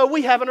 even though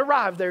we haven't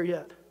arrived there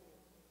yet.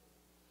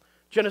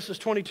 Genesis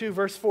 22,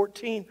 verse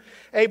 14,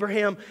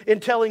 Abraham, in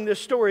telling this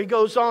story,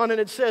 goes on and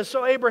it says,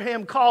 so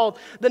Abraham called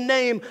the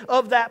name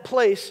of that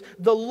place,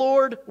 the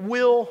Lord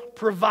will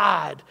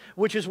provide,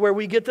 which is where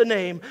we get the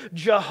name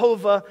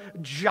Jehovah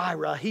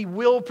Jireh. He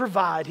will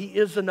provide. He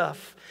is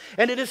enough.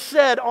 And it is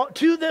said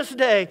to this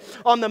day,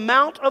 on the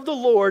mount of the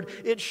Lord,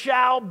 it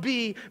shall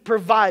be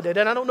provided.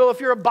 And I don't know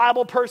if you're a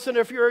Bible person, or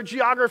if you're a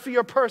geography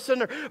or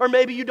person, or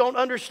maybe you don't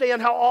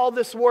understand how all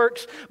this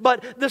works,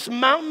 but this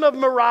mountain of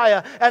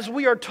Moriah, as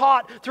we are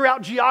taught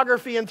throughout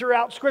geography and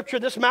throughout Scripture,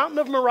 this mountain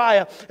of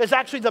Moriah is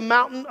actually the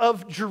mountain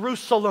of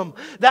Jerusalem.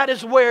 That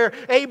is where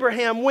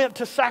Abraham went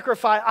to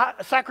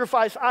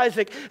sacrifice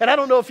Isaac. And I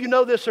don't know if you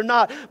know this or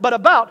not, but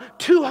about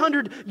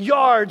 200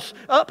 yards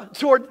up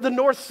toward the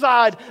north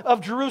side of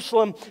Jerusalem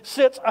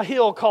sits a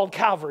hill called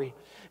Calvary,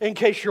 in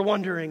case you're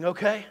wondering,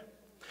 okay?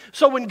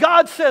 So when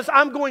God says,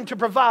 I'm going to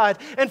provide,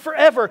 and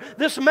forever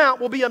this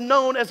mount will be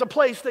known as a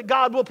place that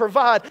God will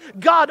provide,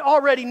 God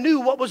already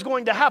knew what was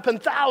going to happen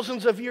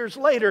thousands of years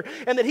later,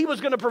 and that He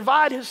was going to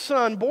provide His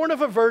Son, born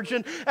of a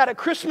virgin, at a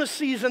Christmas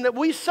season that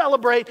we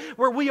celebrate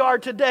where we are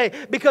today.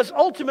 Because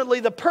ultimately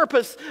the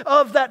purpose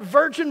of that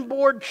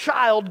virgin-born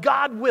child,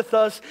 God with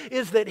us,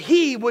 is that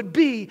He would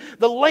be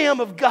the Lamb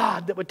of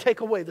God that would take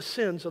away the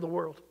sins of the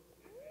world.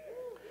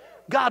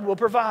 God will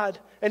provide,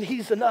 and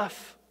He's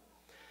enough.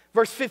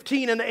 Verse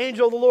 15, and the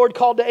angel of the Lord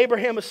called to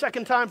Abraham a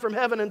second time from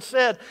heaven and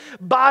said,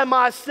 by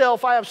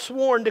myself I have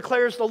sworn,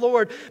 declares the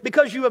Lord,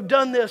 because you have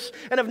done this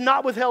and have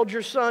not withheld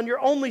your son, your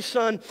only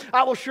son,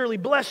 I will surely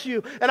bless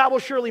you, and I will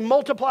surely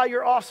multiply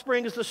your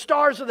offspring as the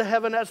stars of the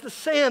heaven, as the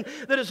sand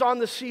that is on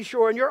the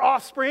seashore, and your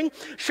offspring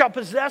shall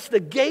possess the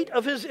gate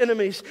of his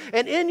enemies.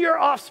 And in your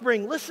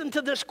offspring, listen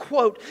to this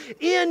quote,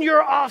 in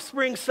your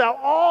offspring shall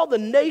all the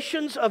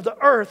nations of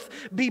the earth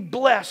be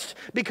blessed,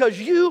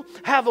 because you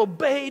have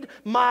obeyed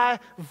my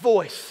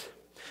voice.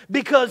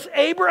 Because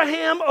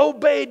Abraham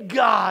obeyed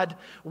God,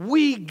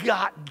 we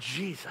got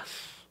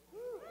Jesus.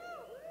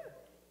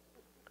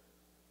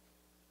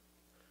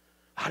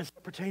 How does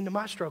that pertain to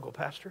my struggle,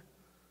 Pastor?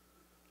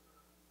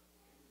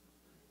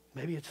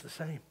 Maybe it's the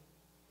same.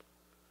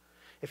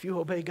 If you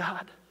obey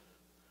God,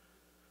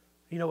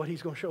 you know what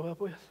He's going to show up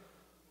with?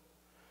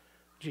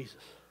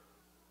 Jesus.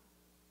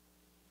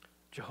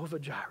 Jehovah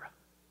Jireh.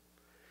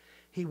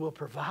 He will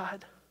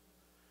provide,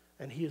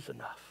 and He is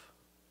enough.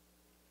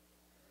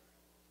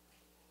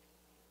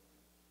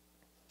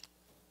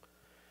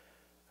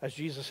 As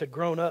Jesus had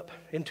grown up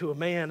into a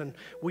man, and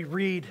we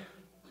read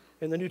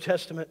in the New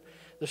Testament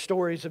the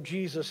stories of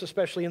Jesus,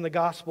 especially in the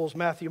Gospels,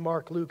 Matthew,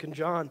 Mark, Luke, and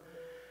John.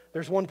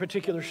 There's one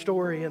particular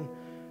story in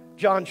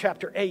John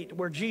chapter 8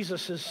 where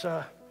Jesus is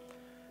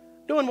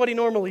doing what He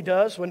normally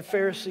does when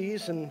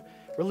Pharisees and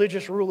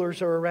religious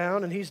rulers are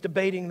around, and He's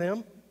debating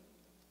them.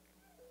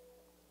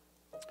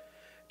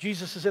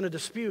 Jesus is in a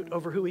dispute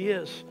over who He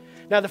is.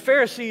 Now the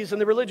Pharisees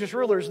and the religious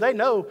rulers, they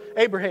know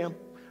Abraham.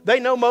 They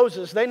know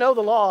Moses, they know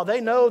the law, they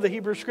know the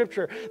Hebrew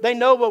Scripture, they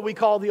know what we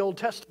call the Old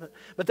Testament,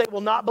 but they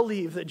will not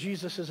believe that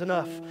Jesus is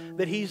enough,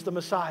 that He's the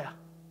Messiah.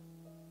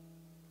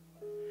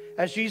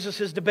 As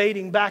Jesus is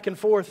debating back and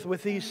forth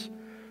with these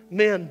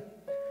men,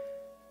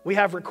 we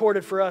have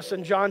recorded for us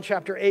in John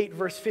chapter 8,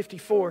 verse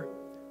 54,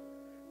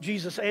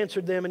 Jesus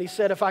answered them and He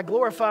said, if I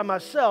glorify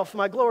myself,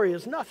 my glory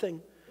is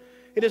nothing.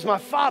 It is my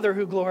Father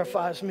who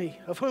glorifies me,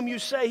 of whom you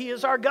say He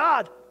is our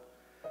God.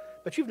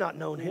 But you've not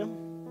known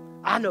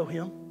Him. I know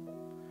Him.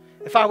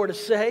 If I were to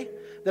say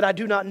that I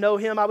do not know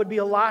Him, I would be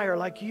a liar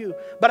like you.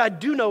 But I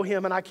do know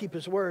Him and I keep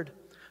His word.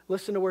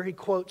 Listen to where He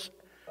quotes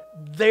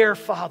their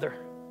father,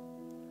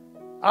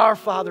 our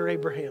father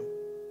Abraham.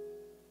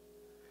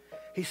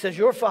 He says,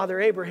 your father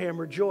Abraham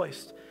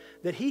rejoiced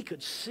that he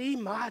could see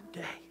my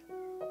day.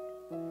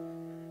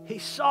 He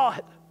saw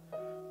it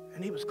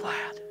and he was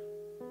glad.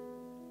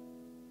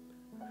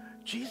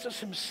 Jesus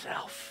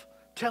Himself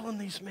telling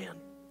these men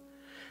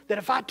that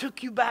if I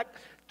took you back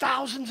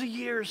thousands of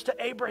years to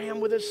Abraham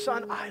with his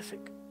son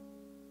Isaac,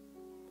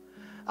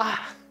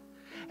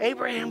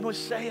 Abraham was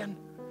saying,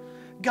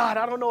 God,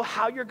 I don't know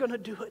how you're going to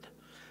do it.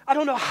 I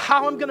don't know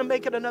how I'm going to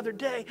make it another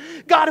day.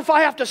 God, if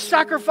I have to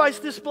sacrifice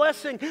this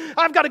blessing,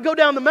 I've got to go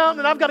down the mountain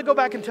and I've got to go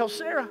back and tell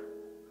Sarah.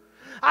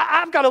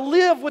 I've got to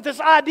live with this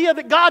idea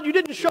that, God, you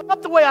didn't show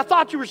up the way I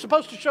thought you were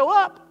supposed to show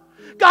up.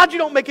 God, you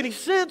don't make any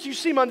sense. You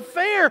seem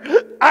unfair.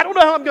 I don't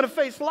know how I'm going to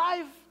face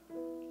life.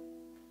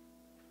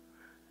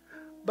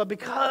 But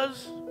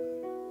because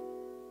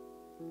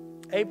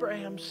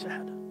Abraham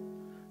said,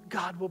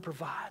 God will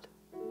provide,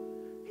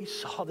 he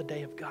saw the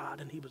day of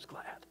God and he was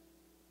glad.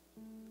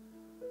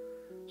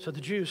 So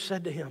the Jews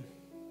said to him,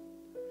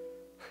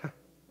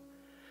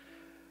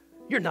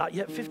 you're not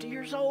yet 50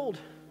 years old,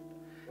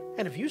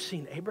 and have you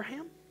seen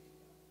Abraham?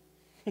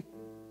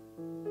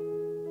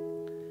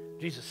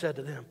 Jesus said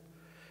to them,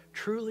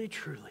 truly,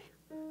 truly,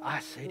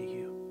 I say to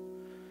you,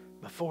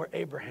 before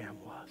Abraham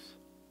was,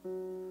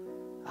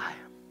 I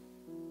am.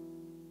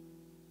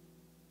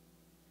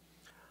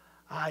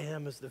 I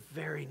am is the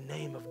very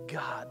name of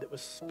God that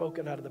was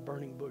spoken out of the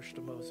burning bush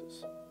to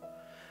Moses.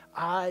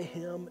 I,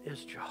 him,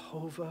 is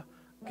Jehovah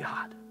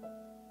God.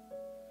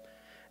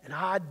 And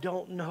I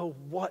don't know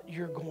what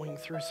you're going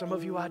through. Some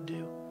of you I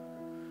do.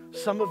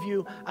 Some of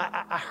you,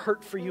 I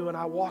hurt for you and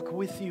I walk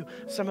with you.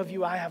 Some of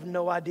you, I have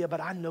no idea,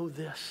 but I know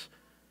this.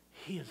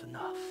 He is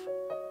enough.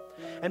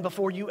 And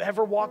before you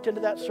ever walked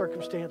into that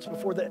circumstance,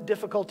 before that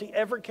difficulty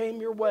ever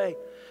came your way,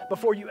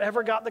 before you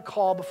ever got the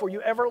call, before you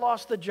ever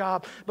lost the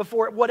job,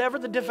 before whatever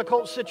the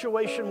difficult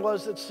situation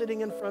was that's sitting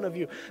in front of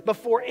you,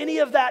 before any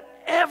of that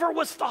ever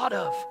was thought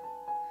of,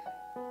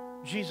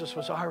 Jesus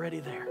was already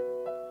there.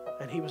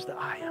 And he was the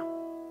I am.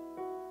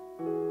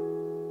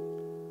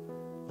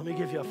 Let me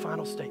give you a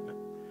final statement.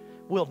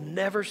 We'll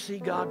never see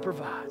God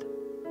provide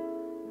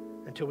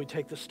until we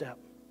take the step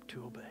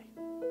to obey.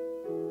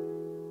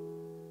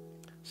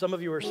 Some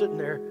of you are sitting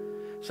there.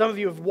 Some of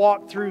you have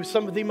walked through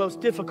some of the most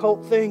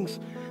difficult things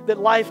that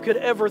life could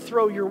ever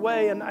throw your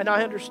way. And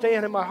I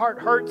understand, and my heart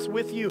hurts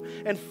with you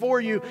and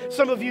for you.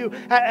 Some of you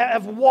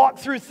have walked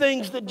through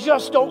things that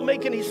just don't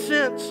make any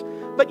sense.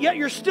 But yet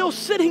you're still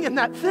sitting in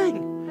that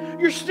thing.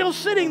 You're still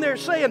sitting there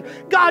saying,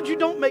 God, you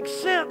don't make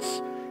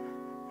sense.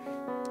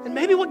 And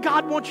maybe what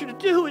God wants you to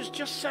do is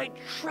just say,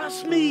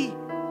 trust me.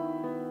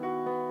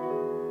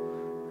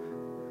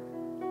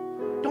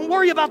 Don't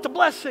worry about the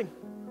blessing.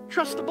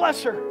 Trust the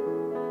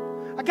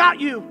blesser. I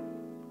got you.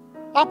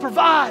 I'll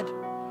provide.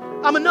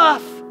 I'm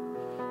enough.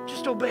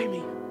 Just obey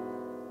me.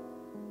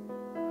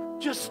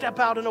 Just step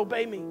out and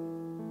obey me.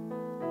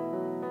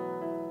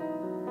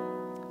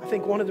 I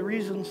think one of the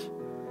reasons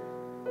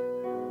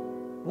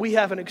we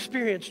haven't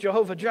experienced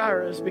Jehovah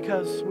Jireh is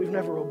because we've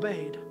never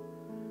obeyed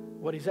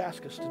what he's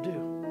asked us to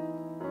do.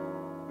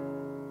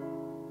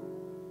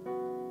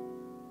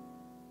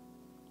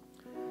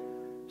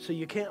 So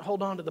you can't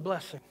hold on to the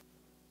blessing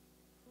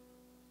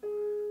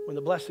when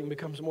the blessing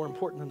becomes more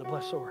important than the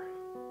blessor.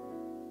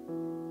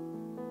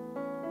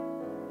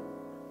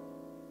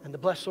 And the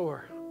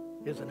blessor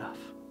is enough.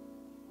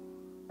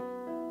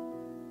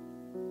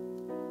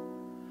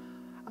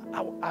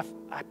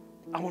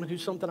 I want to do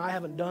something I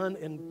haven't done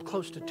in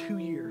close to 2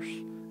 years.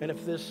 And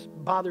if this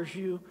bothers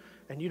you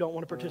and you don't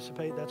want to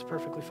participate, that's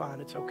perfectly fine.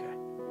 It's okay.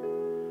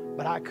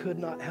 But I could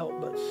not help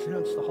but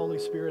sense the Holy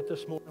Spirit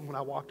this morning when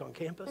I walked on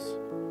campus.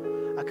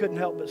 I couldn't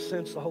help but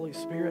sense the Holy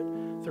Spirit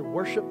through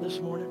worship this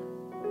morning.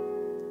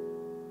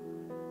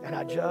 And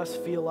I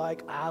just feel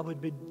like I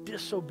would be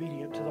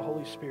disobedient to the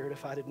Holy Spirit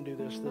if I didn't do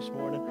this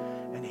morning.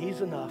 And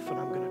he's enough, and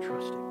I'm going to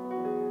trust him.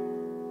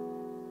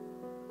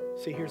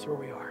 See, here's where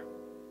we are.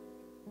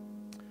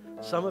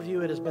 Some of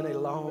you, it has been a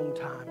long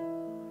time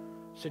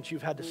since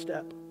you've had to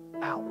step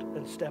out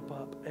and step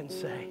up and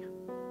say,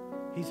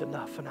 he's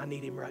enough, and I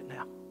need him right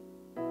now.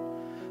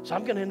 So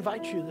I'm going to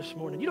invite you this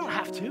morning. You don't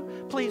have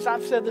to. Please,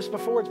 I've said this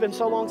before. It's been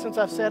so long since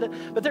I've said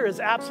it. But there is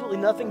absolutely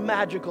nothing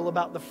magical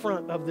about the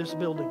front of this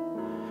building.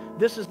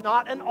 This is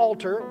not an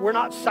altar. We're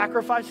not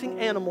sacrificing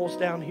animals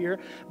down here.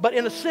 But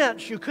in a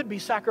sense, you could be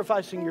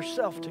sacrificing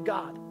yourself to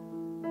God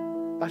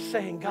by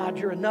saying, God,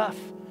 you're enough.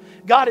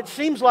 God, it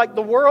seems like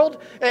the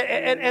world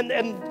and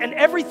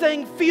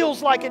everything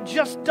feels like it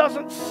just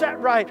doesn't set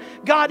right.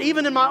 God,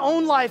 even in my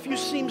own life, you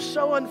seem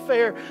so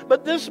unfair.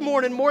 But this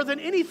morning, more than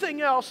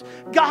anything else,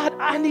 God,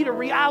 I need a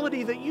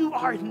reality that you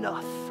are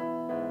enough.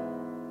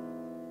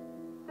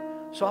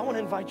 So I want to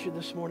invite you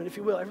this morning, if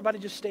you will. Everybody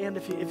just stand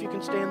if you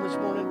can stand this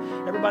morning.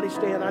 Everybody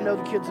stand. I know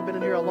the kids have been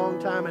in here a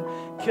long time, and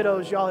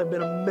kiddos, y'all have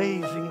been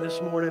amazing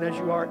this morning, as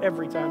you are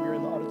every time you're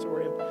in the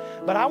auditorium.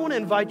 But I want to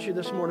invite you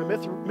this morning.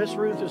 Miss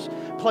Ruth is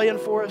playing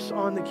for us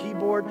on the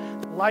keyboard.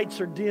 The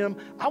lights are dim.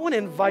 I want to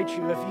invite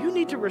you, if you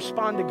need to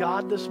respond to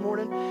God this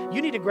morning,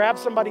 you need to grab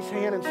somebody's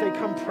hand and say,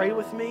 come pray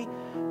with me.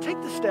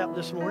 Take the step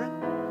this morning.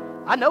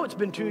 I know it's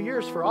been 2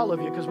 years for all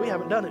of you because we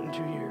haven't done it in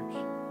 2 years.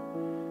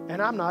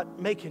 And I'm not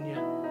making you.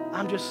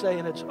 I'm just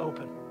saying it's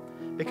open.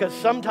 Because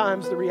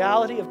sometimes the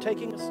reality of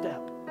taking a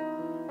step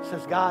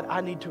says, God,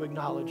 I need to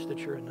acknowledge that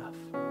you're enough.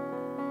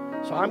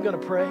 So I'm going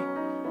to pray.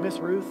 Miss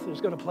Ruth is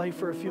going to play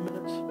for a few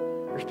minutes.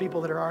 There's people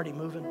that are already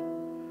moving.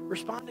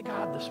 Respond to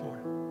God this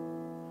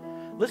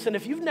morning. Listen,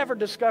 if you've never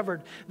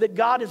discovered that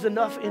God is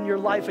enough in your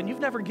life and you've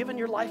never given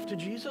your life to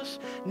Jesus,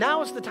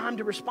 now is the time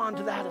to respond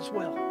to that as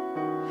well.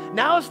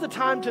 Now is the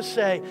time to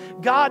say,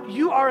 God,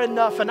 you are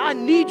enough and I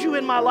need you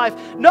in my life.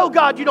 No,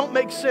 God, you don't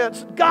make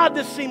sense. God,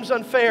 this seems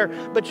unfair,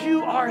 but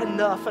you are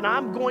enough and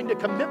I'm going to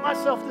commit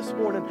myself this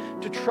morning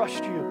to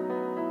trust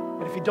you.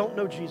 And if you don't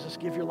know Jesus,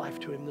 give your life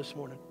to him this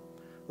morning.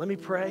 Let me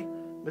pray.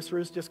 Miss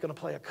Ruth's just going to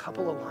play a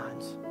couple of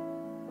lines,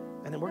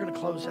 and then we're going to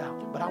close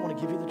out. But I want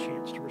to give you the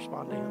chance to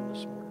respond to him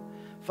this morning.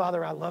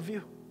 Father, I love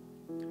you.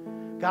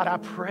 God, I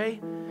pray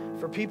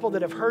for people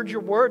that have heard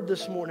your word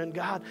this morning.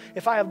 God,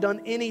 if I have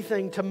done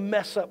anything to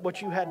mess up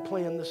what you had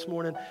planned this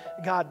morning,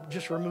 God,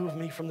 just remove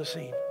me from the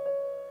scene.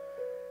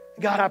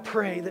 God, I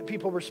pray that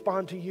people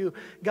respond to you.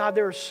 God,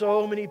 there are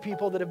so many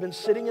people that have been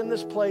sitting in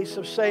this place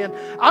of saying,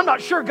 I'm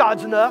not sure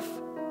God's enough.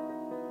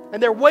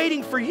 And they're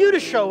waiting for you to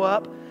show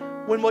up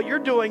when what you're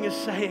doing is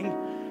saying,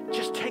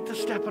 just take the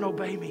step and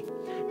obey me.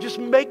 Just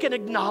make an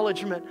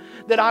acknowledgement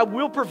that I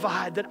will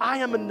provide, that I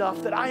am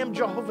enough, that I am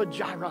Jehovah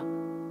Jireh.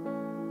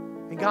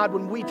 And God,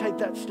 when we take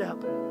that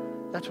step,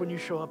 that's when you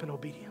show up in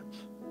obedience.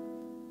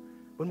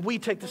 When we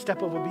take the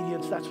step of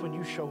obedience, that's when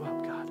you show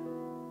up, God.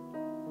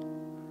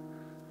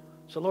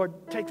 So Lord,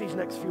 take these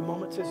next few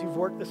moments as you've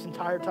worked this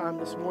entire time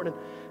this morning.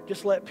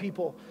 Just let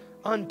people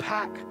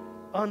unpack,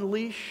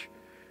 unleash,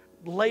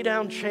 lay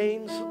down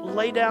chains,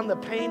 lay down the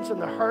pains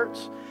and the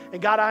hurts.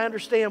 And God, I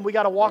understand we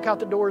got to walk out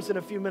the doors in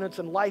a few minutes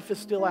and life is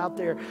still out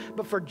there.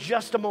 But for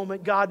just a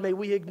moment, God, may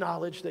we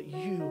acknowledge that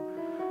you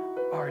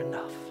are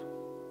enough.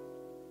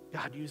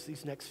 God, use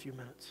these next few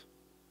minutes.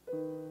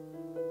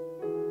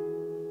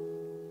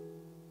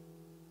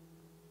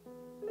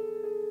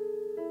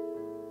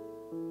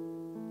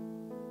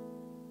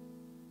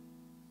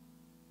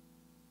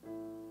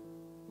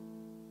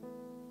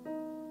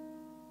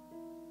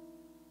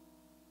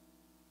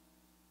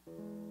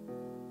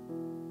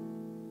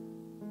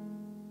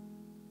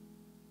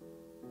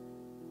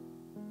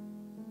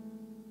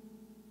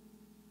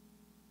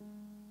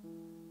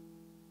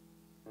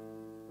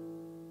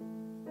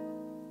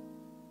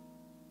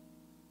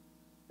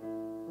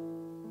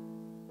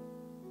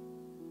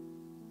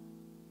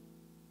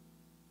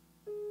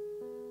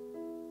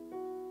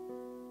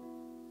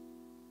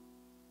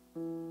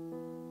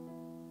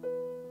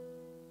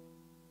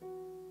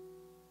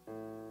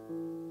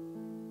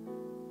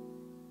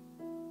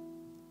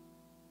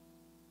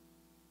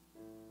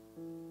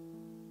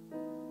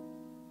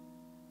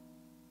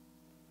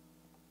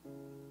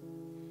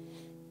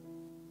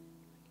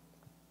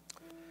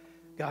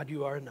 God,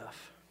 you are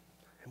enough,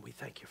 and we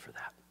thank you for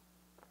that.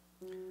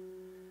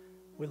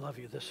 We love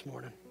you this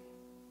morning.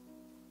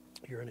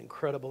 You're an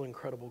incredible,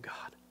 incredible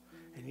God,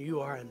 and you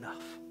are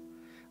enough.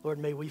 Lord,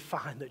 may we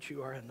find that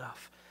you are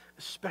enough,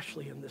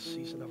 especially in this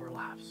season of our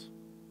lives,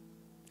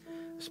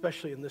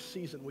 especially in this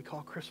season we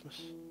call Christmas.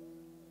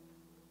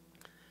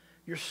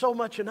 You're so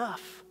much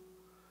enough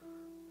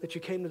that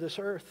you came to this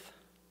earth.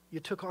 You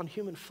took on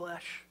human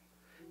flesh.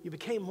 You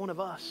became one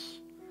of us,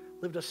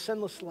 lived a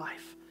sinless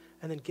life,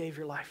 and then gave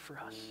your life for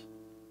us.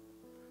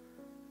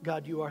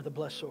 God, you are the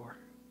blessor.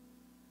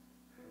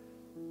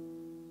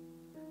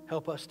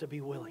 Help us to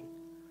be willing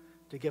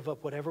to give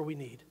up whatever we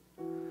need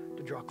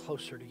to draw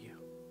closer to you.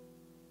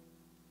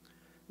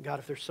 God,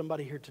 if there's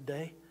somebody here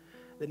today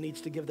that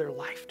needs to give their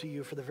life to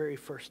you for the very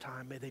first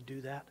time, may they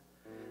do that.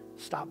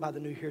 Stop by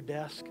the New Here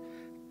desk.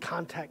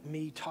 Contact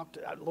me. Talk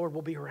to, Lord,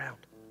 we'll be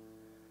around.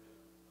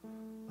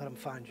 Let them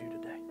find you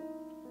today.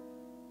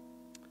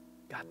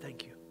 God,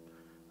 thank you.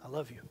 I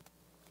love you.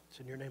 It's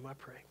in your name I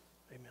pray.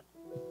 Amen.